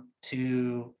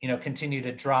 to continue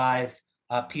to drive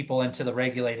people into the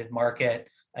regulated market.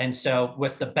 And so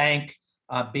with the bank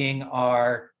being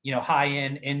our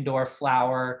high-end indoor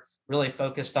flower, really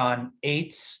focused on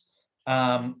eights,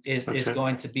 is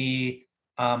going to be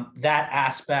that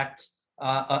aspect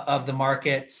of the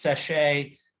market.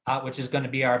 Sachet, which is going to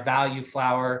be our value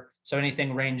flower, so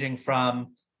anything ranging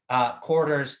from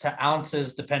quarters to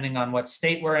ounces, depending on what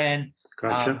state we're in.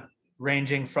 Gotcha.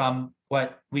 Ranging from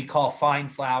what we call fine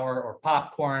flower or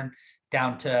popcorn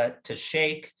down to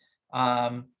shake,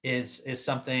 is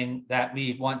something that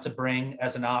we want to bring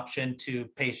as an option to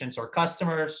patients or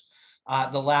customers.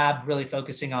 The lab really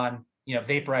focusing on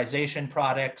vaporization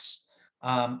products,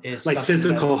 is like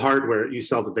physical hardware. You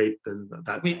sell the vape and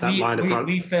that line of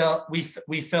product.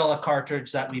 We fill a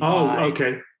cartridge that we buy.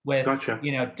 Okay. With Gotcha.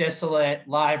 Distillate,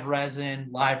 live resin,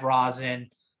 live rosin,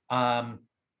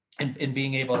 and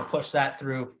being able to push that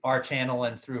through our channel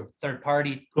and through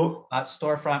third-party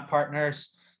storefront partners.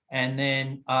 And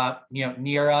then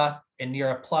Nira and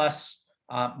Nira Plus,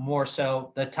 more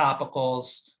so the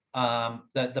topicals,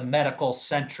 the medical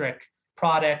centric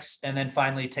products, and then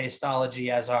finally Tasteology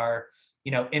as our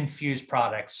infused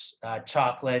products,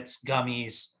 chocolates,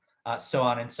 gummies, so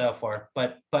on and so forth.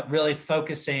 But really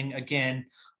focusing again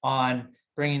on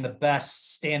bringing the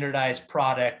best standardized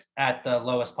product at the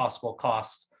lowest possible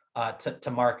cost to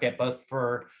market, both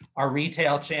for our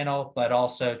retail channel, but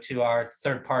also to our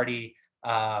third-party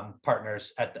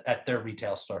partners at their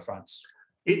retail storefronts.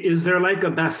 Is there like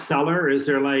a bestseller? Is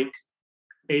there like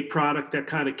a product that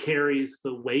kind of carries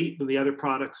the weight and the other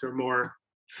products are more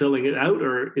filling it out,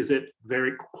 or is it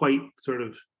quite sort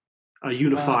of a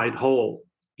unified whole?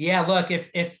 Yeah, look,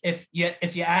 if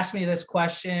you asked me this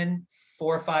question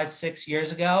 4, 5, 6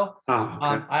 years ago,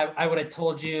 I would have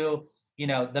told you,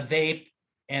 the vape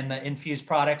and the infused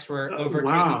products were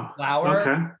overtaking flower.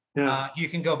 Okay. Yeah. You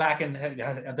can go back and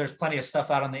there's plenty of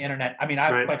stuff out on the internet. I mean,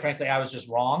 quite frankly, I was just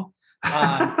wrong.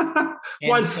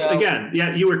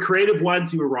 You were creative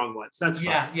once, you were wrong once. That's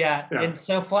fine. Yeah. And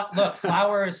so, look,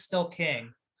 flower is still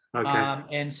king. Okay.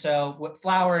 And so what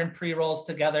flower and pre-rolls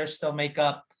together still make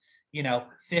up,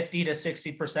 50 to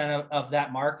 60% of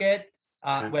that market,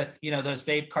 with, those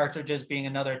vape cartridges being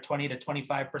another 20 to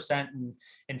 25% and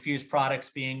infused products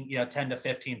being, 10 to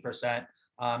 15%,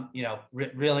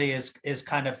 really is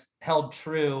kind of held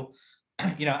true,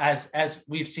 as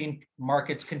we've seen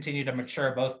markets continue to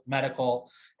mature, both medical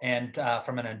and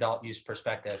from an adult use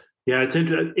perspective. Yeah, it's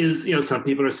interesting. Some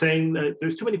people are saying that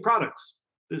there's too many products.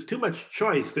 There's too much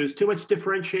choice. There's too much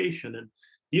differentiation, and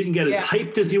you can get as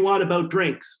hyped as you want about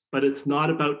drinks, but it's not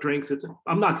about drinks.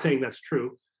 I'm not saying that's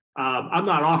true. I'm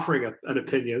not offering an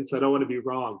opinion, so I don't want to be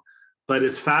wrong. But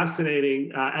it's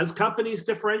fascinating as companies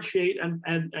differentiate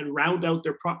and round out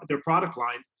their product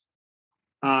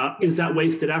line. Is that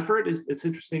wasted effort? It's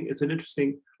interesting. It's an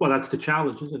interesting. Well, that's the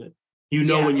challenge, isn't it?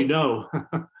 When you know.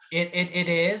 It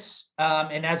is,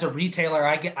 and as a retailer,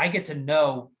 I get to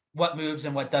know what moves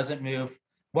and what doesn't move,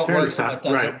 what works and what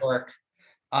doesn't work,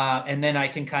 and then I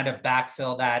can kind of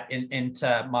backfill that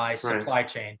into my supply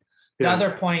chain. The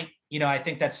other point, I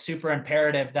think that's super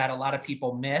imperative that a lot of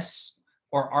people miss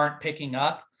or aren't picking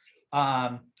up,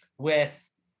 with,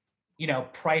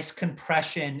 price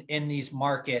compression in these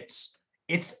markets.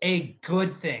 It's a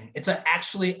good thing. It's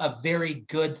actually a very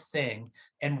good thing.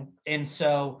 And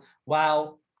so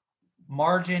while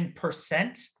margin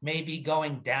percent may be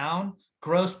going down,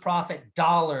 gross profit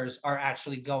dollars are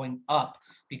actually going up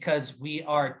because we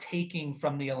are taking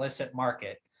from the illicit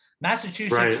market.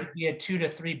 Massachusetts should be a $2 to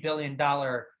 $3 billion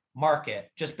market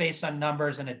just based on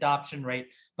numbers and adoption rate,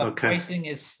 but pricing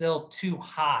is still too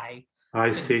high I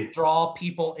to see. draw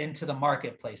people into the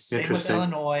marketplace. Same with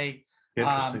Illinois.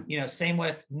 Same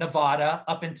with Nevada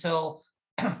up until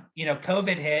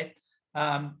COVID hit,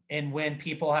 and when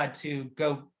people had to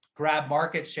go grab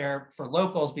market share for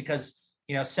locals because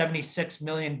 76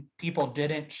 million people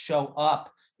didn't show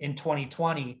up in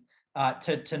 2020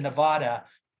 to Nevada.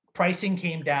 Pricing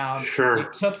came down. Sure. We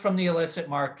took from the illicit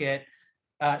market.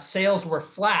 Sales were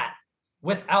flat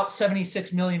without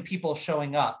 76 million people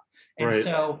showing up. And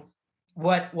so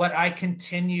what I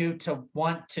continue to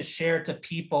want to share to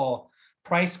people,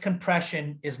 price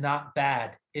compression is not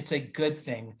bad. It's a good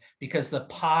thing because the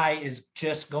pie is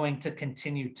just going to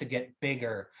continue to get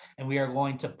bigger. And we are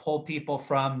going to pull people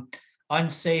from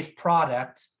unsafe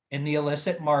product in the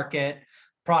illicit market,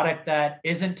 product that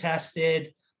isn't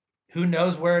tested, who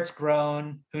knows where it's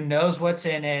grown, who knows what's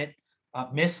in it,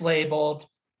 mislabeled,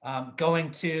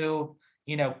 going to,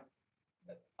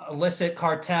 illicit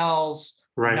cartels,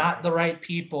 not the right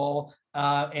people.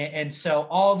 And so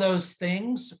all those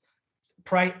things,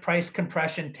 price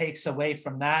compression takes away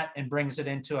from that and brings it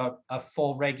into a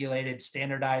full regulated,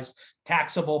 standardized,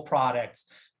 taxable product.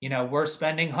 We're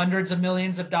spending hundreds of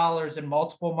millions of dollars in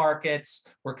multiple markets.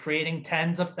 We're creating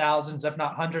tens of thousands, if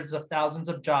not hundreds of thousands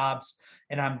of jobs.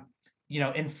 And I'm,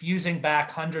 infusing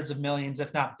back hundreds of millions,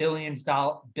 if not billions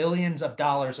of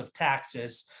dollars of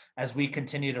taxes as we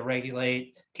continue to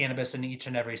regulate cannabis in each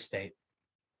and every state.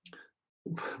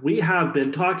 We have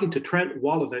been talking to Trent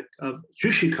Wolovic of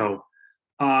Jushi-Co.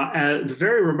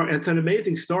 It's an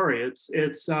amazing story. It's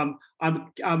what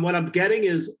I'm getting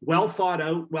is well thought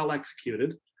out, well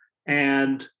executed,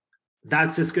 and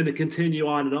that's just going to continue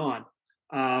on and on.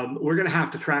 We're going to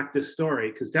have to track this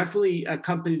story because definitely a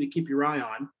company to keep your eye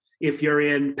on. If you're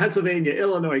in Pennsylvania,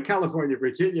 Illinois, California,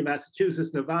 Virginia,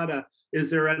 Massachusetts, Nevada, is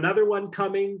there another one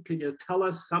coming? Can you tell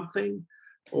us something?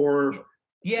 Or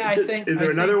is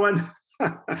there another one?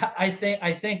 I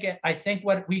think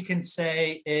what we can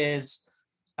say is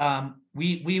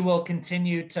we will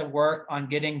continue to work on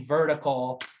getting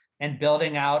vertical and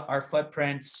building out our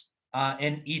footprints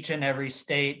in each and every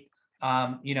state.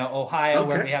 Ohio,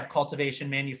 where we have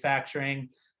cultivation manufacturing.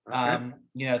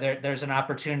 There's an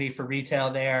opportunity for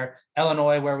retail there.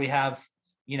 Illinois, where we have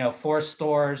 4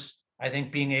 stores. I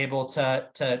think being able to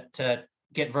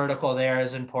get vertical there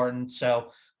is important.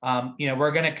 So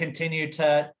we're going to continue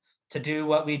to do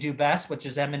what we do best, which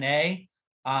is M&A.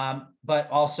 But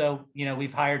also,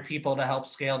 we've hired people to help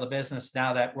scale the business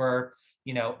now that we're,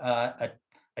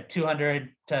 a $200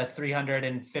 to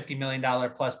 $350 million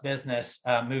plus business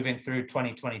moving through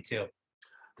 2022.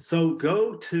 So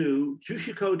go to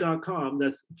Jushico.com.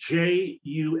 That's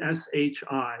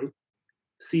JUSHICO,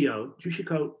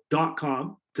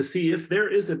 Jushico.com to see if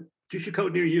there is a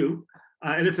Jushico near you.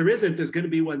 And if there isn't, there's going to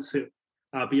be one soon.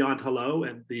 Beyond Hello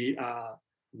and the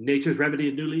Nature's Remedy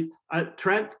and New Leaf.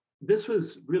 Trent, this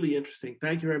was really interesting.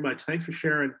 Thank you very much. Thanks for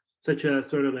sharing such a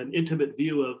sort of an intimate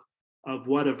view of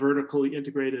what a vertically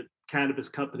integrated cannabis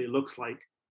company looks like,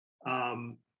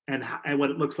 and what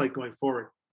it looks like going forward.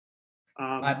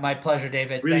 My pleasure,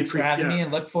 David. Really Thanks for having me,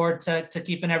 and look forward to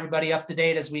keeping everybody up to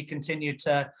date as we continue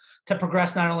to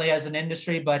progress not only as an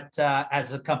industry but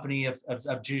as a company of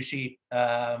Jushi,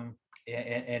 and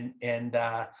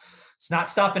it's not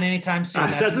stopping anytime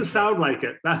soon. It doesn't sound like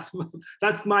it. That's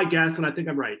my guess, and I think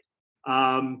I'm right.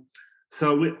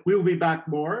 So we will be back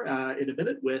more in a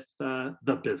minute with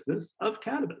the business of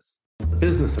cannabis. The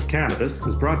Business of Cannabis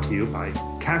is brought to you by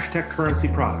CashTech Currency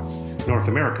Products, North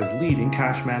America's leading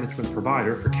cash management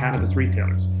provider for cannabis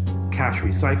retailers. Cash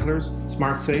recyclers,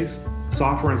 smart safes,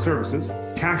 software and services,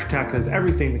 CashTech has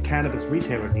everything the cannabis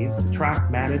retailer needs to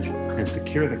track, manage, and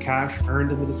secure the cash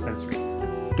earned in the dispensary.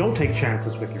 Don't take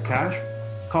chances with your cash.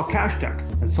 Call CashTech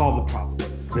and solve the problem.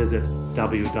 Visit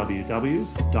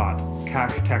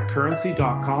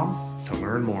www.cashtechcurrency.com to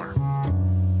learn more.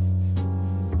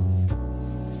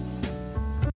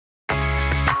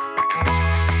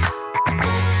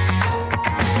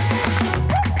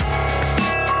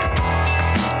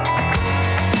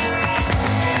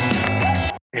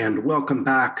 And welcome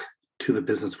back to the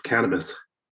Business of Cannabis.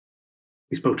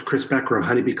 We spoke to Chris Becker of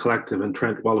Honeybee Collective and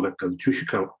Trent Wolovic of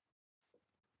Jushi-Co.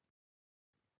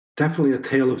 Definitely a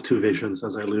tale of two visions,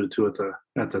 as I alluded to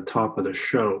at the top of the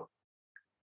show.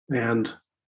 And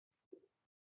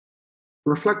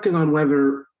reflecting on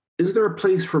whether, is there a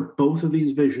place for both of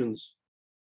these visions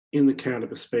in the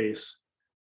cannabis space?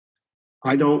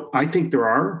 I think there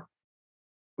are.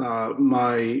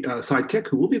 My sidekick,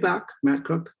 who will be back, Matt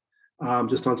Cook,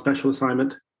 just on special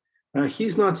assignment,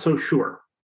 he's not so sure.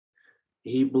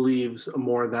 He believes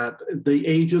more that the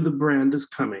age of the brand is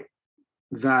coming,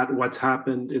 that what's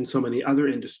happened in so many other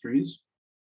industries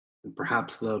and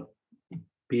perhaps the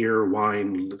beer,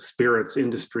 wine, spirits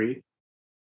industry,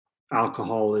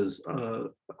 alcohol is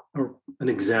an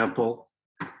example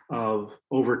of,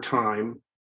 over time,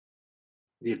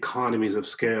 the economies of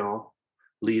scale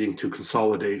leading to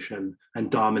consolidation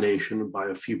and domination by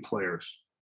a few players.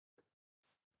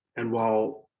 And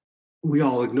while we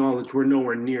all acknowledge we're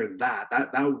nowhere near that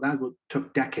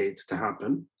took decades to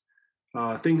happen,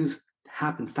 things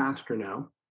happen faster now.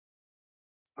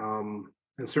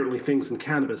 And certainly things in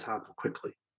cannabis happen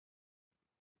quickly.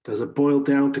 Does it boil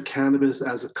down to cannabis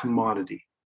as a commodity?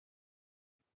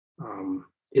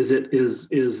 Is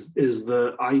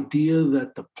the idea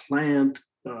that the plant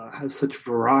has such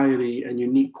variety and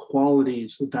unique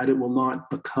qualities that it will not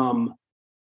become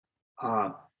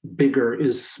bigger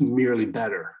is merely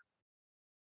better?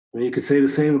 I mean, you could say the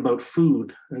same about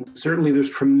food, and certainly there's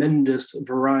tremendous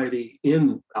variety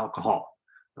in alcohol.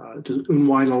 Just in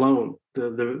wine alone, the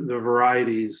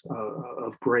varieties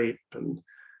of grape and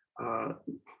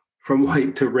from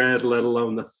white to red, let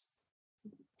alone the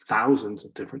thousands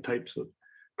of different types of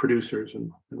producers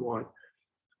and wine.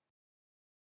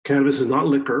 Cannabis is not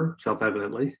liquor,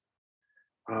 self-evidently.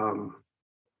 And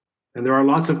there are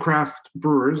lots of craft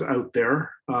brewers out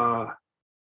there,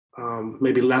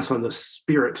 maybe less on the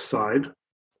spirit side,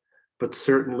 but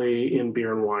certainly in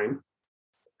beer and wine.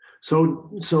 So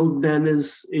then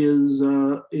is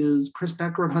Chris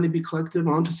Becker of Honeybee Collective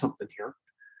onto something here?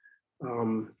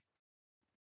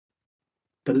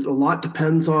 But a lot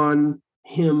depends on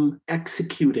him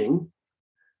executing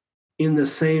in the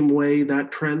same way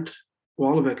that Trent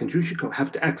Woloveck and Jushiko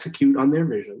have to execute on their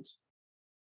visions.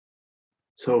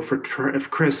 So if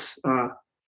Chris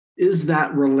is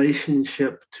that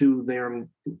relationship to their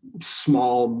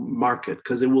small market,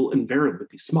 because it will invariably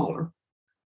be smaller,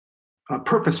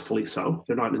 purposefully so.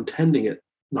 They're not intending it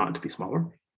not to be smaller,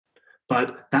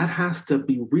 but that has to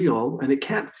be real, and it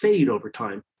can't fade over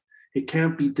time. It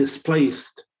can't be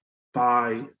displaced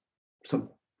by some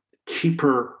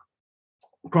cheaper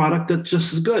product that's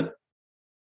just as good.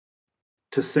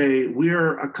 To say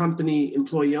we're a company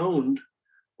employee owned,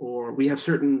 or we have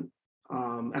certain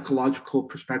ecological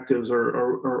perspectives,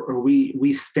 or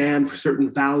we stand for certain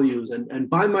values and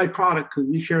buy my product because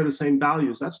we share the same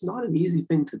values. That's not an easy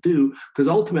thing to do, because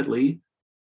ultimately,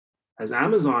 as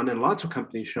Amazon and lots of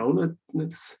companies show,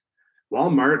 it's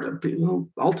Walmart,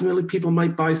 ultimately people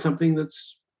might buy something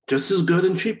that's just as good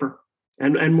and cheaper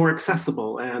and more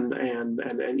accessible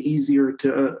and easier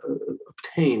to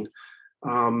obtain.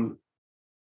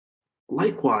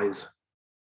 Likewise,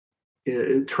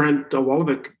 Trent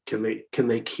Woloveck, can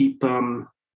they keep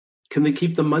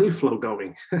the money flow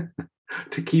going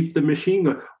to keep the machine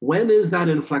going? When is that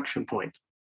inflection point?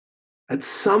 At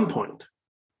some point,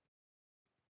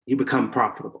 you become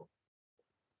profitable.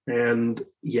 And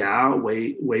yeah,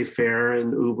 Wayfair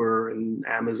and Uber and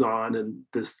Amazon and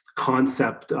this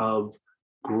concept of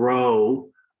grow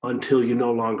until you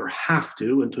no longer have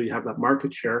to, until you have that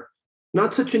market share,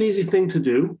 not such an easy thing to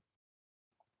do.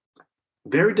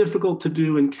 Very difficult to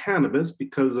do in cannabis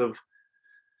because of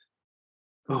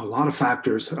a lot of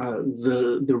factors.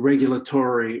 The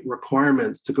regulatory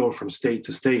requirements to go from state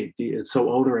to state, it's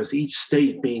so onerous, each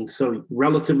state being so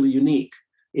relatively unique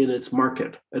in its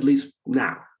market, at least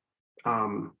now.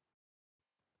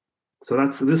 So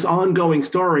that's this ongoing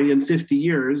story. In 50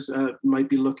 years, might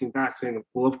be looking back saying,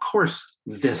 well, of course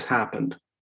this happened.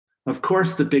 Of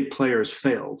course the big players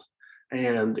failed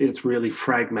and it's really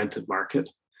fragmented market.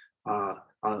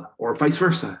 Or vice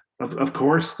versa. Of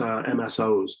course,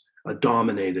 MSOs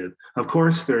dominated. Of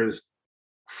course, there's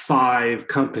 5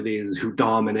 companies who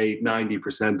dominate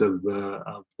 90%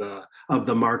 of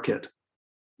the market,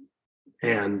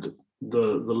 and the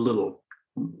little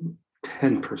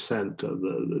 10% of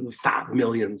the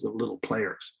millions of little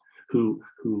players who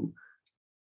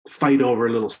fight over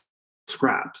little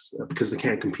scraps because they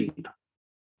can't compete.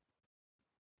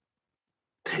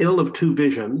 Tale of two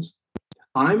visions.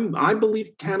 I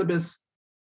believe cannabis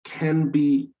can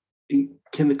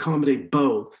accommodate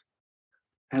both,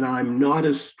 and I'm not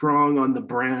as strong on the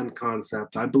brand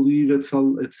concept. I believe it's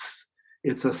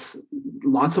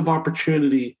lots of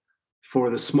opportunity for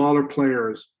the smaller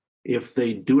players, if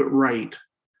they do it right,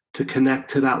 to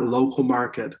connect to that local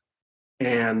market,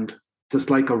 and just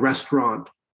like a restaurant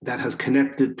that has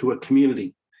connected to a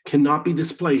community cannot be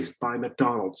displaced by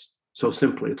McDonald's. So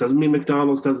simply, it doesn't mean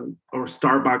McDonald's doesn't, or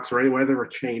Starbucks or any other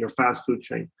chain or fast food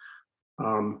chain.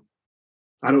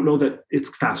 I don't know that it's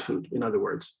fast food, in other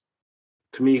words.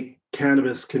 To me,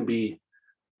 cannabis can be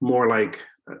more like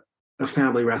a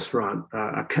family restaurant,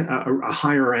 a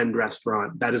higher end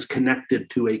restaurant that is connected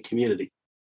to a community.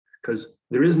 Because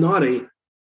there is not a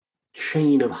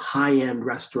chain of high-end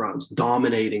restaurants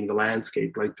dominating the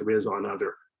landscape like there is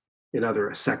in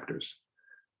other sectors.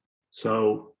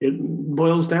 So it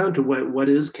boils down to what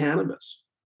is cannabis?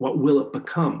 What will it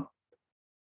become?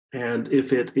 And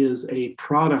if it is a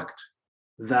product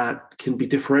that can be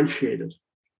differentiated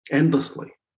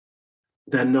endlessly,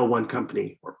 then no one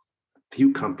company or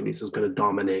few companies is going to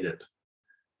dominate it.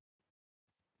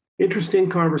 Interesting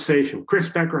conversation. Chris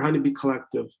Becker, Honeybee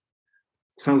Collective.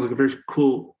 Sounds like a very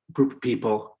cool group of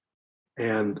people.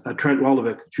 And Trent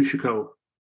Wolovic, Jushiko,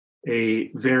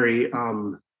 a very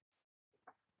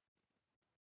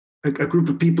a group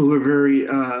of people who are very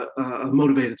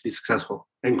motivated to be successful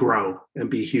and grow and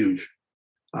be huge.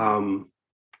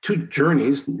 Two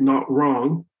journeys, not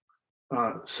wrong,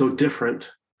 so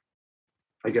different.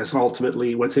 I guess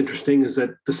ultimately what's interesting is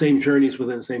that the same journeys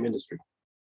within the same industry.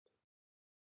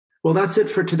 Well, that's it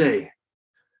for today.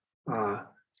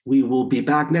 We will be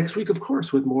back next week, of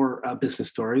course, with more business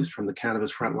stories from the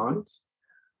cannabis front lines.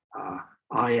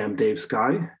 I am Dave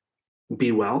Sky.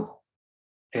 Be well.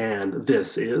 And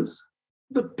this is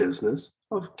the business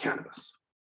of cannabis.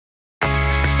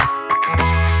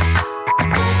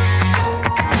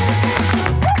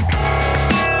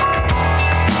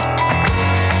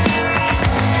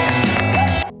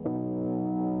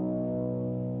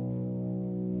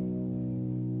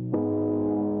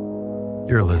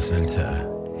 You're listening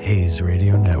to Hayes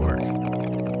Radio Network,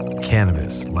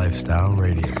 Cannabis Lifestyle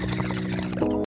Radio.